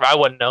mean, I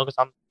wouldn't know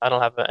because I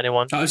don't have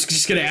anyone. I was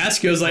just gonna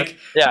ask you. I was like,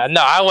 yeah,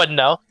 no, I wouldn't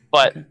know,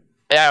 but okay.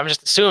 yeah, I'm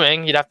just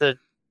assuming you'd have to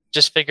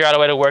just figure out a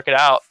way to work it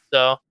out.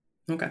 So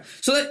okay,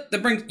 so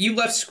that brings you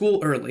left school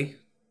early,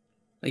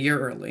 a year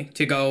early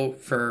to go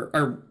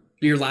or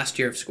your last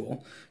year of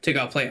school to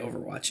go play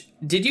Overwatch.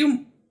 Did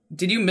you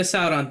miss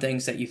out on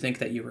things that you think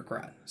that you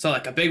regret? So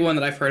like a big one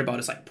that I've heard about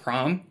is like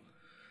prom.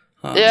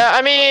 Yeah,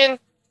 I mean,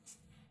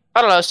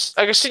 I don't know.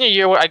 I guess senior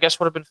year, I guess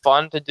would have been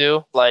fun to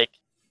do like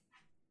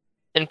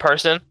in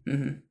person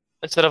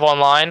instead of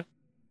online.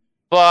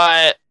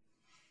 But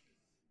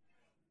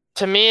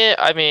to me,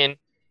 I mean,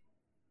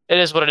 it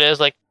is what it is.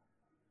 Like,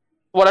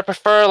 would I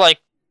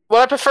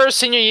prefer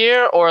senior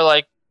year or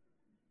like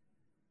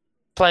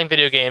playing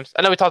video games?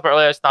 I know we talked about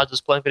earlier. It's not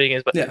just playing video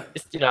games, but yeah,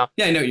 it's, you know.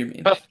 Yeah, I know what you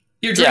mean. But,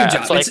 your dream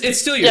job. Like, it's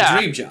still your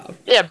dream job.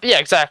 Yeah,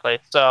 exactly.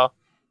 So,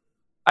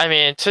 I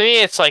mean, to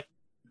me, it's like,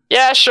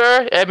 yeah,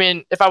 sure. I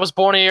mean, if I was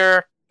born a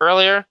year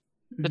earlier,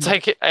 it's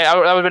like that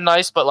would have been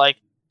nice. But like,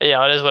 you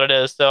know, it is what it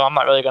is. So I'm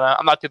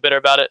not too bitter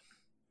about it.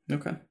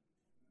 Okay.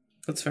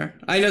 That's fair.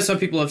 I know some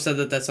people have said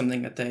that that's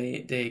something that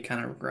they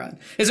kind of regret.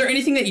 Is there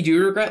anything that you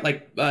do regret,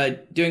 like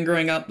doing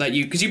growing up, that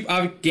because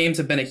games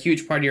have been a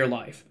huge part of your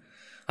life?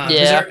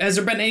 Yeah. Has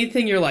there been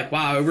anything you're like,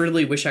 wow, I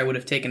really wish I would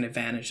have taken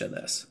advantage of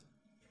this?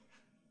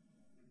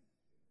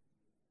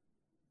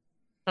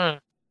 I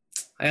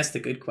asked the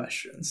good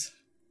questions.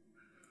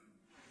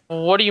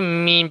 What do you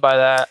mean by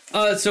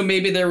that? So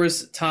maybe there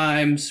was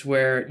times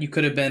where you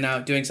could have been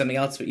out doing something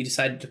else, but you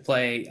decided to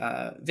play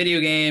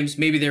video games.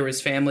 Maybe there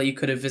was family you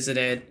could have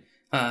visited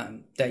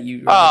that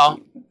you.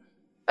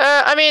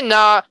 I mean,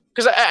 nah.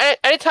 Because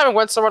anytime I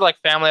went somewhere like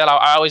family,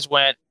 I always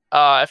went.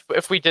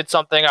 If we did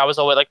something, I was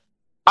always like,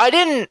 I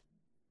didn't.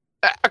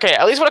 Okay,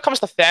 at least when it comes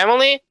to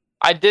family,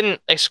 I didn't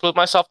exclude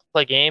myself to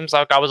play games.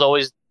 Like I was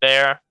always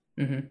there.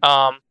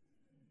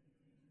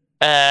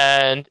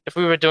 And if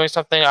we were doing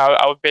something,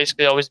 I would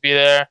basically always be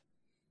there.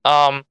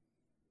 Now,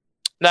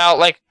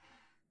 like,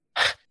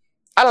 I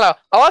don't know.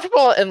 A lot of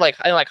people in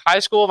high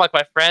school, like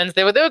my friends,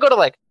 they would go to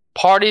like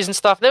parties and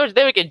stuff. They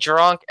would get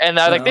drunk, and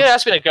like they'd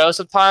ask me to go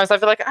sometimes. I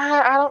feel like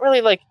I don't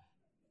really like.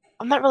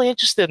 I'm not really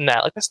interested in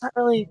that. Like that's not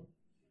really.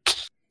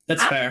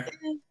 That's fair.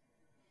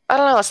 I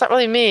don't know. It's not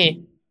really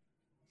me.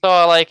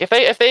 So like, if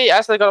they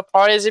ask me to go to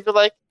parties, they'd be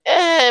like,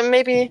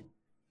 maybe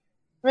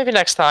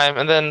next time,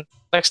 and then.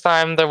 Next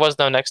time, there was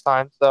no next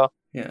time, so...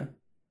 Yeah.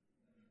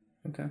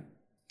 Okay.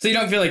 So you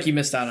don't feel like you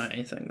missed out on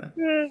anything,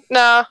 then?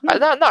 No,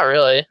 not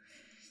really.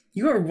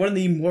 You are one of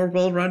the more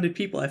well-rounded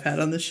people I've had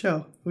on this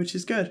show, which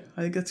is good.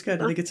 I think that's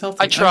good. I think it's healthy.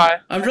 I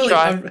try. I'm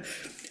really...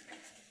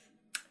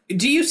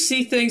 Do you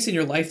see things in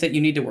your life that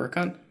you need to work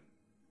on?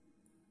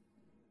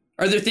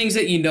 Are there things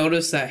that you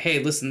notice that, hey,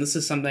 listen, this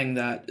is something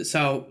that...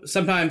 So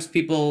sometimes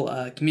people,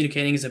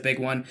 communicating is a big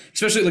one,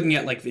 especially looking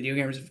at like video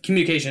games.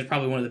 Communication is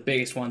probably one of the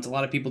biggest ones. A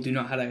lot of people do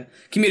know how to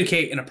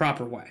communicate in a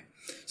proper way.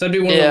 So that'd be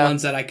one of the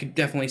ones that I could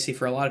definitely see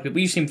for a lot of people.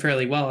 You seem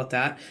fairly well at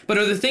that. But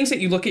are there things that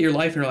you look at your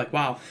life and you're like,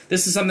 wow,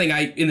 this is something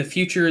in the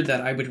future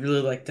that I would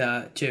really like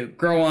to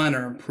grow on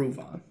or improve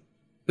on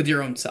with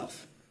your own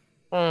self?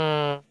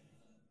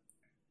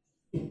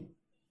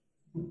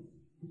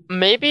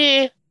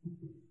 Maybe...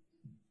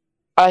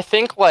 I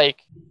think,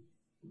 like...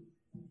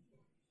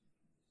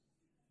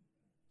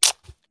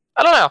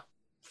 I don't know.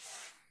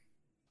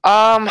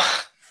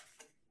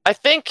 I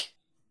think...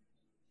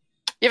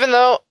 Even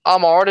though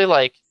I'm already,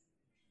 like...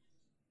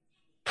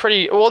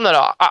 pretty... Well, no.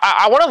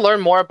 I want to learn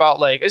more about,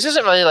 like... This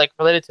isn't really, like,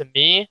 related to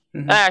me.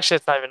 Actually,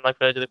 it's not even, like,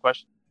 related to the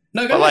question.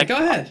 No, go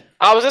ahead.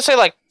 I was gonna say,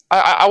 like...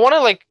 I want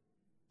to, like,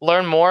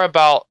 learn more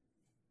about,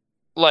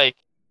 like...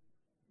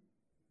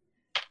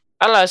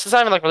 I don't know. It's not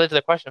even like related to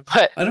the question,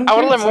 but I want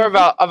to learn more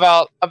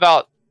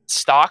about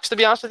stocks, to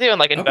be honest with you, and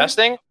like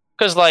investing.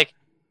 Because like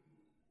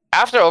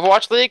after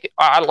Overwatch League,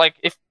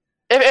 if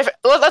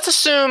let's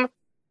assume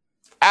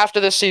after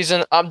this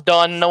season I'm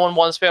done, no one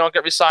wants me, I don't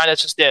get re-signed,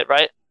 that's just it,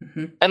 right?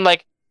 And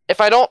like if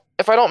I don't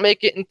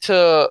make it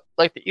into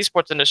like the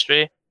esports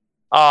industry,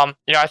 I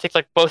think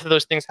like both of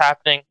those things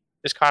happening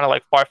is kind of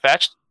like far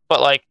fetched.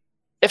 But like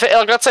if it,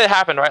 like, let's say it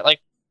happened, right? Like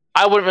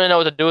I wouldn't really know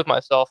what to do with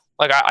myself.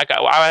 Like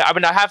I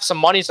mean, I have some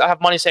money. I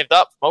have money saved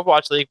up from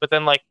Overwatch League, but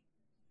then like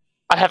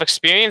I'd have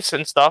experience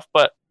and stuff,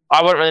 but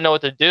I wouldn't really know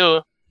what to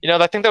do.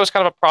 I think that was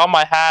kind of a problem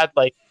I had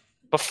like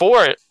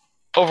before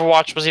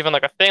Overwatch was even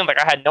like a thing. Like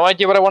I had no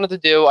idea what I wanted to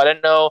do. I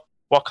didn't know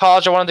what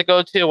college I wanted to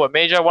go to, what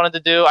major I wanted to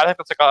do. I think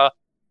that's like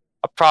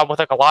a problem with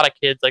like a lot of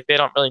kids. Like they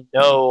don't really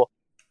know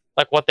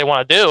like what they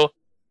want to do,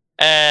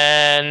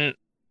 and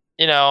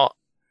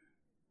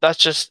that's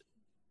just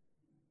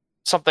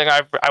something I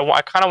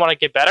kind of want to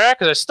get better at,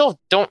 because I still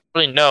don't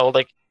really know.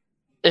 Like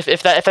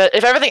if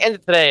everything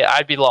ended today,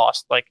 I'd be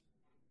lost. Like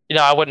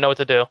I wouldn't know what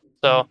to do.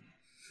 So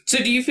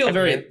do you feel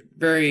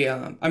very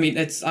I mean,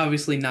 it's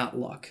obviously not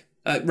luck,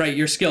 right?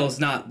 Your skill is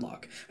not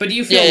luck, but do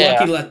you feel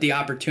lucky that the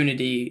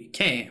opportunity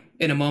came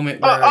in a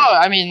moment where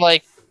I mean,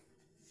 like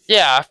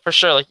Yeah, for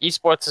sure. Like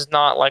esports is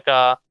not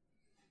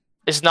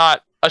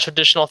a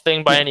traditional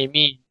thing by Yeah. any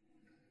means.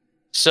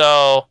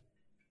 So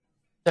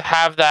to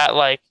have that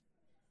like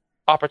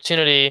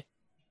opportunity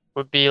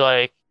would be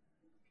like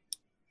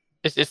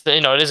it's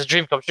it is a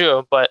dream come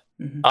true. But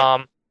Hmm.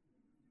 um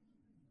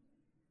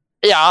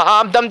yeah,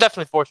 I'm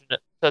definitely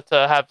fortunate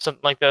to have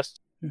something like this.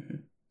 Hmm.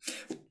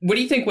 What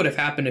do you think would have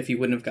happened if you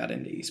wouldn't have got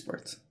into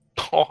esports?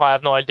 Oh, I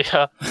have no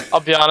idea. I'll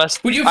be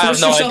honest. Would you have I have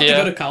forced no yourself to go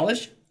to idea.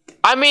 college?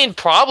 I mean,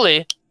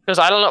 probably because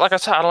I don't know. Like I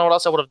said, I don't know what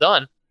else I would have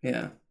done.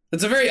 Yeah.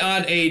 It's a very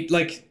odd age.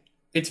 Like,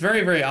 it's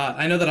very, very odd.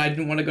 I know that I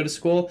didn't want to go to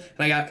school, and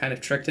I got kind of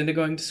tricked into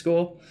going to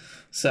school.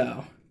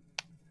 So,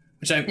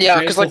 which I'm Yeah,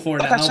 because grateful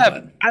like, for like I now,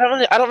 said,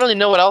 but. I don't really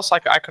know what else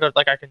like I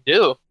can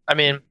do. I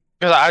mean,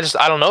 because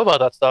I don't know about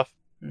that stuff.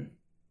 Hmm.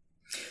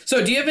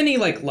 So, do you have any,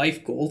 like,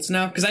 life goals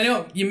now? Because I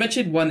know you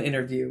mentioned one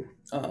interview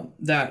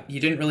that you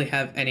didn't really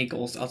have any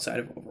goals outside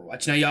of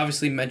Overwatch. Now, you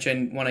obviously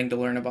mentioned wanting to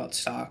learn about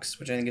stocks,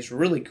 which I think is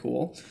really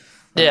cool.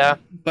 Yeah.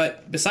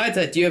 But besides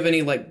that, do you have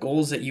any like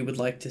goals that you would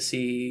like to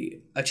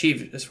see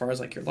achieved as far as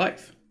like your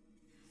life?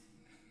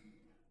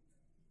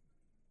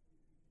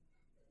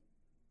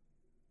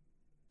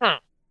 Hmm.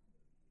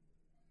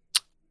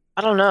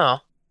 I don't know.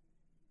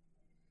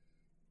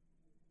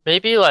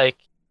 Maybe like,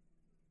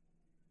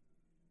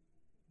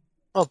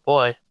 oh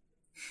boy,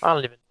 I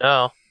don't even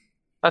know.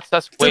 That's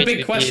It's a way big too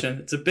deep. question.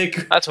 It's a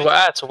big.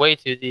 That's way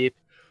too deep.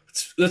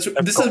 A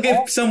This will give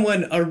goal?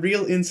 someone a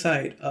real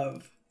insight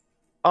of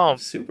Oh,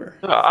 super.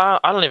 I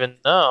don't even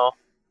know.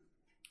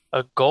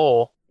 A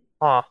goal,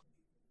 huh?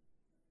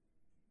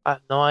 I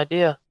have no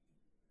idea.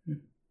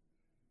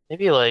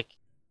 Maybe like,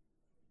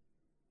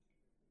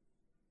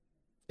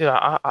 dude,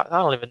 I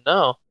don't even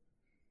know.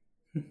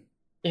 You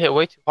hit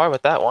way too hard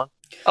with that one.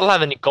 I don't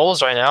have any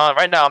goals right now.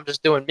 Right now, I'm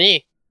just doing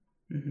me.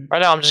 Mm-hmm.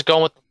 Right now, I'm just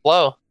going with the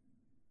flow.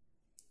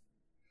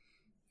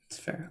 It's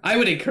fair. I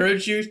would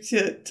encourage you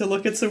to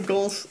look at some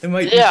goals. It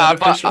might be Yeah, but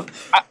beneficial.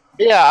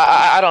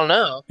 I don't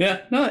know.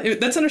 Yeah, no,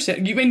 that's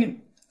understandable. You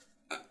mean,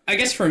 I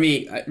guess for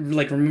me,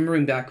 like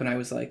remembering back when I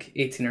was like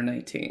 18 or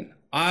 19,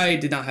 I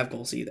did not have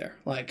goals either.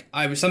 Like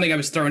I was something I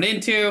was thrown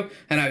into,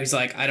 and I was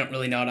like, I don't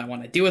really know what I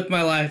want to do with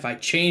my life. I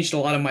changed a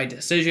lot of my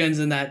decisions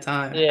in that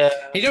time. Yeah.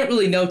 You don't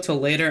really know till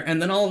later,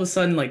 and then all of a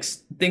sudden, like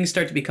things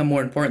start to become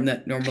more important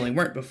that normally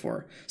weren't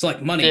before. So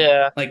like money,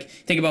 Yeah. like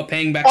think about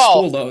paying back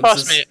Oh, school loans.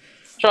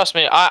 trust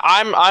me.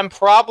 I'm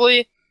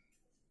probably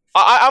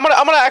I'm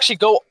gonna actually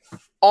go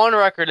on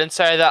record and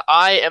say that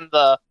I am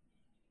the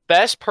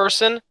best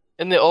person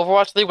in the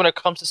Overwatch League when it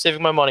comes to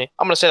saving my money.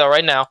 I'm gonna say that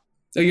right now.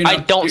 So you're I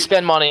not, don't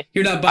spend money.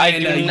 you're not I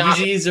buying do not.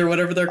 Yeezys or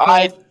whatever they're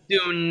I called.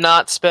 do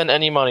not spend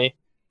any money.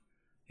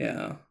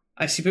 Yeah.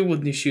 I see people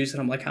with new shoes,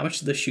 and I'm like, how much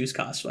do the shoes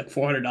cost? Like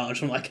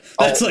 $400. I'm like,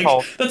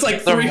 Oh, that's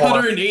like they're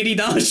more.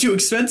 $380 too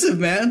expensive,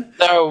 man.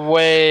 They're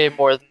way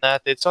more than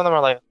that, dude. Some of them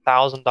are like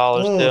 $1,000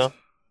 Oh, too.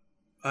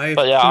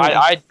 But yeah,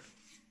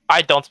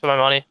 I don't spend my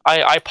money.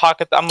 I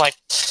pocket. I'm like,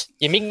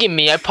 give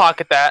me. I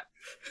pocket that.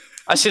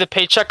 I see the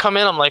paycheck come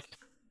in. I'm like,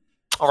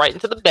 right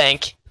into the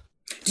bank.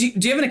 Do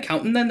you have an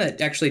accountant then that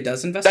actually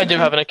does invest? I do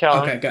have an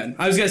accountant. Okay, good.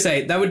 I was gonna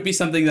say that would be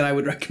something that I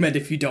would recommend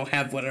if you don't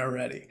have one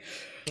already.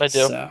 I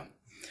do. So.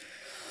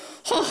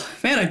 Oh,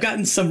 man, I've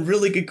gotten some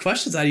really good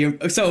questions out of you.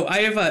 So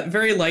I have a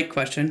very light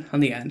question on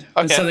the end.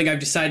 Okay. It's something I've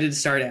decided to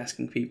start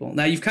asking people.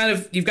 Now you've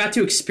got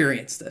to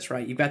experience this,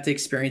 right? You've got to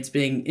experience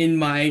being in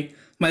my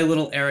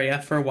little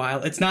area for a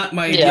while. It's not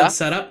my ideal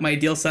setup. My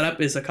ideal setup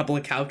is a couple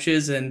of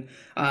couches and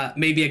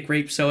maybe a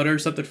grape soda or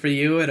something for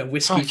you and a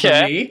whiskey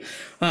for me.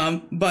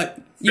 But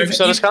grape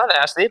soda's kind of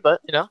nasty,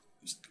 but you know,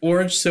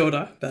 orange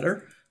soda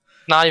better.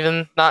 Not.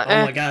 Oh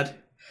my god,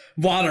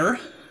 water.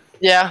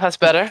 Yeah, that's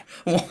better.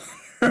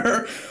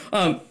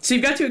 So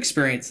you've got to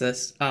experience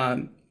this.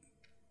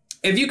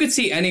 If you could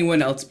see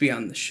anyone else be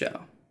on the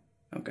show,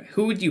 okay,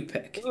 who would you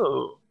pick?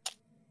 Ooh.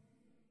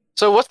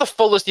 So what's the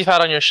full list you've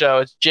had on your show?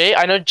 It's Jake.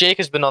 I know Jake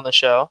has been on the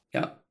show.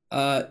 Yeah.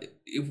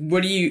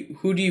 Who do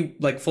you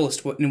like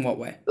fullest in what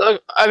way?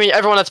 I mean,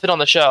 everyone that's been on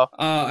the show.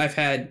 I've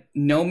had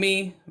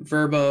Nomi,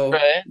 Verbo,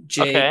 Okay.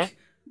 Jake, Okay.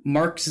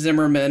 Mark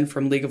Zimmerman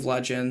from League of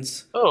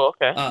Legends. Oh,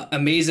 okay.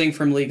 Amazing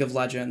from League of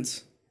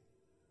Legends.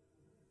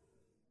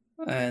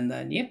 And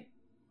then yeah,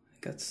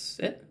 that's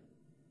it.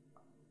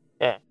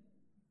 Yeah.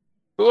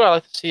 Who would I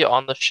like to see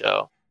on the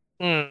show?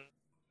 You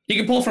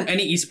can pull from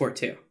any esport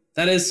too.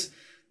 That is,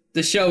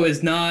 the show is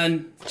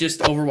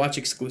just Overwatch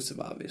exclusive,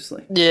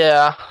 obviously.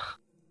 Yeah.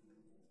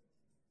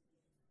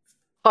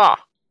 Huh.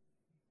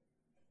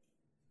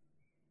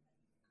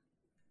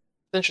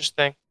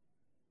 Interesting.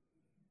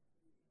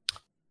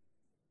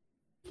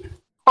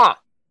 Huh.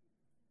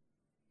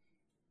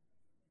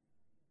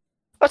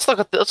 Let's look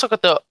at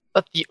the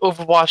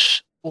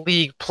Overwatch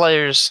League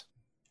players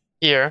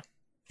here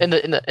in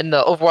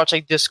the Overwatch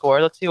League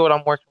Discord. Let's see what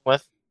I'm working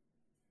with.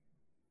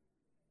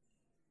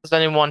 Is there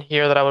anyone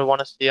here that I would want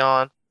to see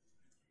on?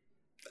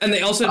 And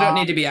they also don't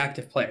need to be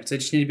active players. They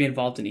just need to be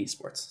involved in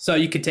esports. So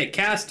you could take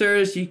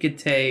casters. You could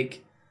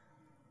take.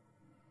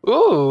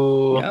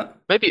 Ooh. Yeah.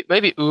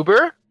 Maybe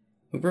Uber.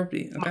 Uber would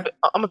be okay.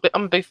 I'm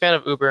a big fan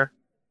of Uber.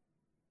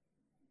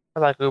 I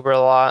like Uber a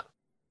lot.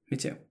 Me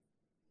too.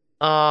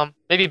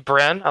 Maybe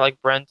Bren. I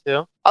like Bren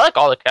too. I like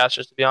all the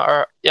casters to be honest.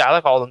 Or, yeah, I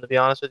like all of them to be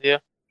honest with you.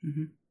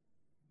 Hmm.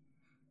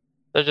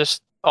 They're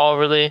just all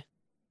really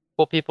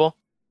cool people.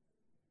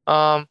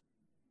 Um,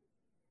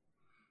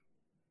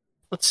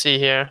 let's see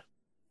here.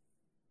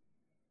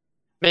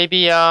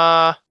 Maybe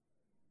huh.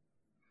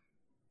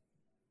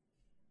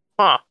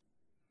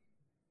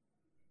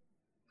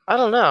 I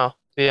don't know,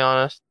 to be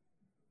honest.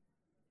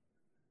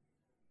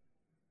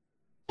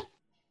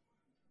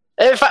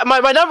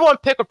 My number one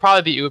pick would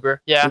probably be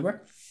Uber. Yeah.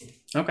 Uber?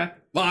 Okay.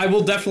 Well, I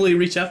will definitely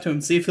reach out to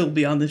him, see if he'll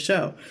be on the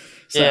show.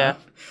 So, Yeah.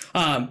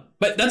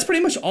 But that's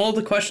pretty much all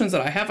the questions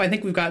that I have. I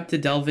think we've got to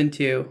delve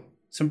into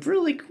some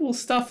really cool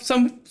stuff,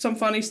 some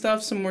funny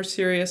stuff, some more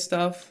serious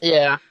stuff.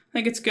 Yeah. I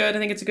think it's good. I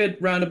think it's a good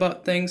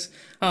roundabout things.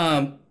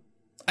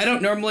 I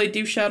don't normally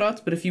do shout outs,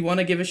 but if you want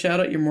to give a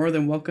shout out, you're more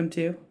than welcome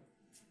to.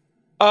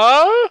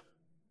 Uh,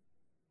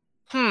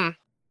 hmm.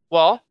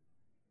 Well,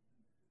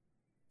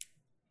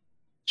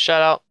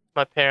 shout out to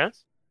my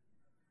parents.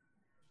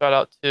 Shout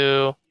out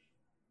to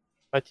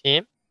my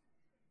team.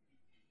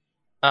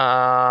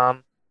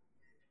 Um,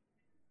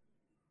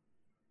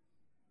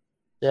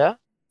 yeah.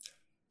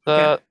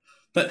 Okay.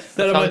 But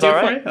that'll sounds do it all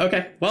for right. you?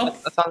 Okay. Well,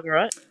 That sounds all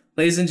right.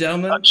 ladies and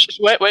gentlemen.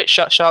 Wait.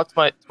 Shout out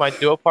to my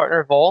duo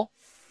partner Vol,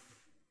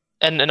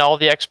 and all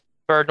the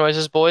Bird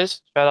Noises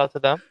boys. Shout out to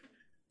them.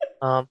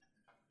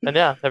 And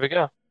yeah, there we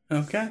go.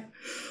 Okay.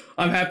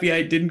 I'm happy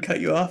I didn't cut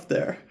you off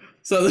there.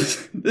 So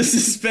this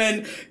has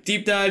been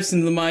Deep Dives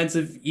into the Minds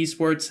of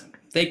Esports.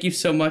 Thank you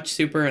so much,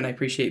 Super, and I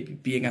appreciate you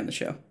being on the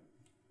show.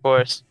 Of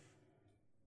course.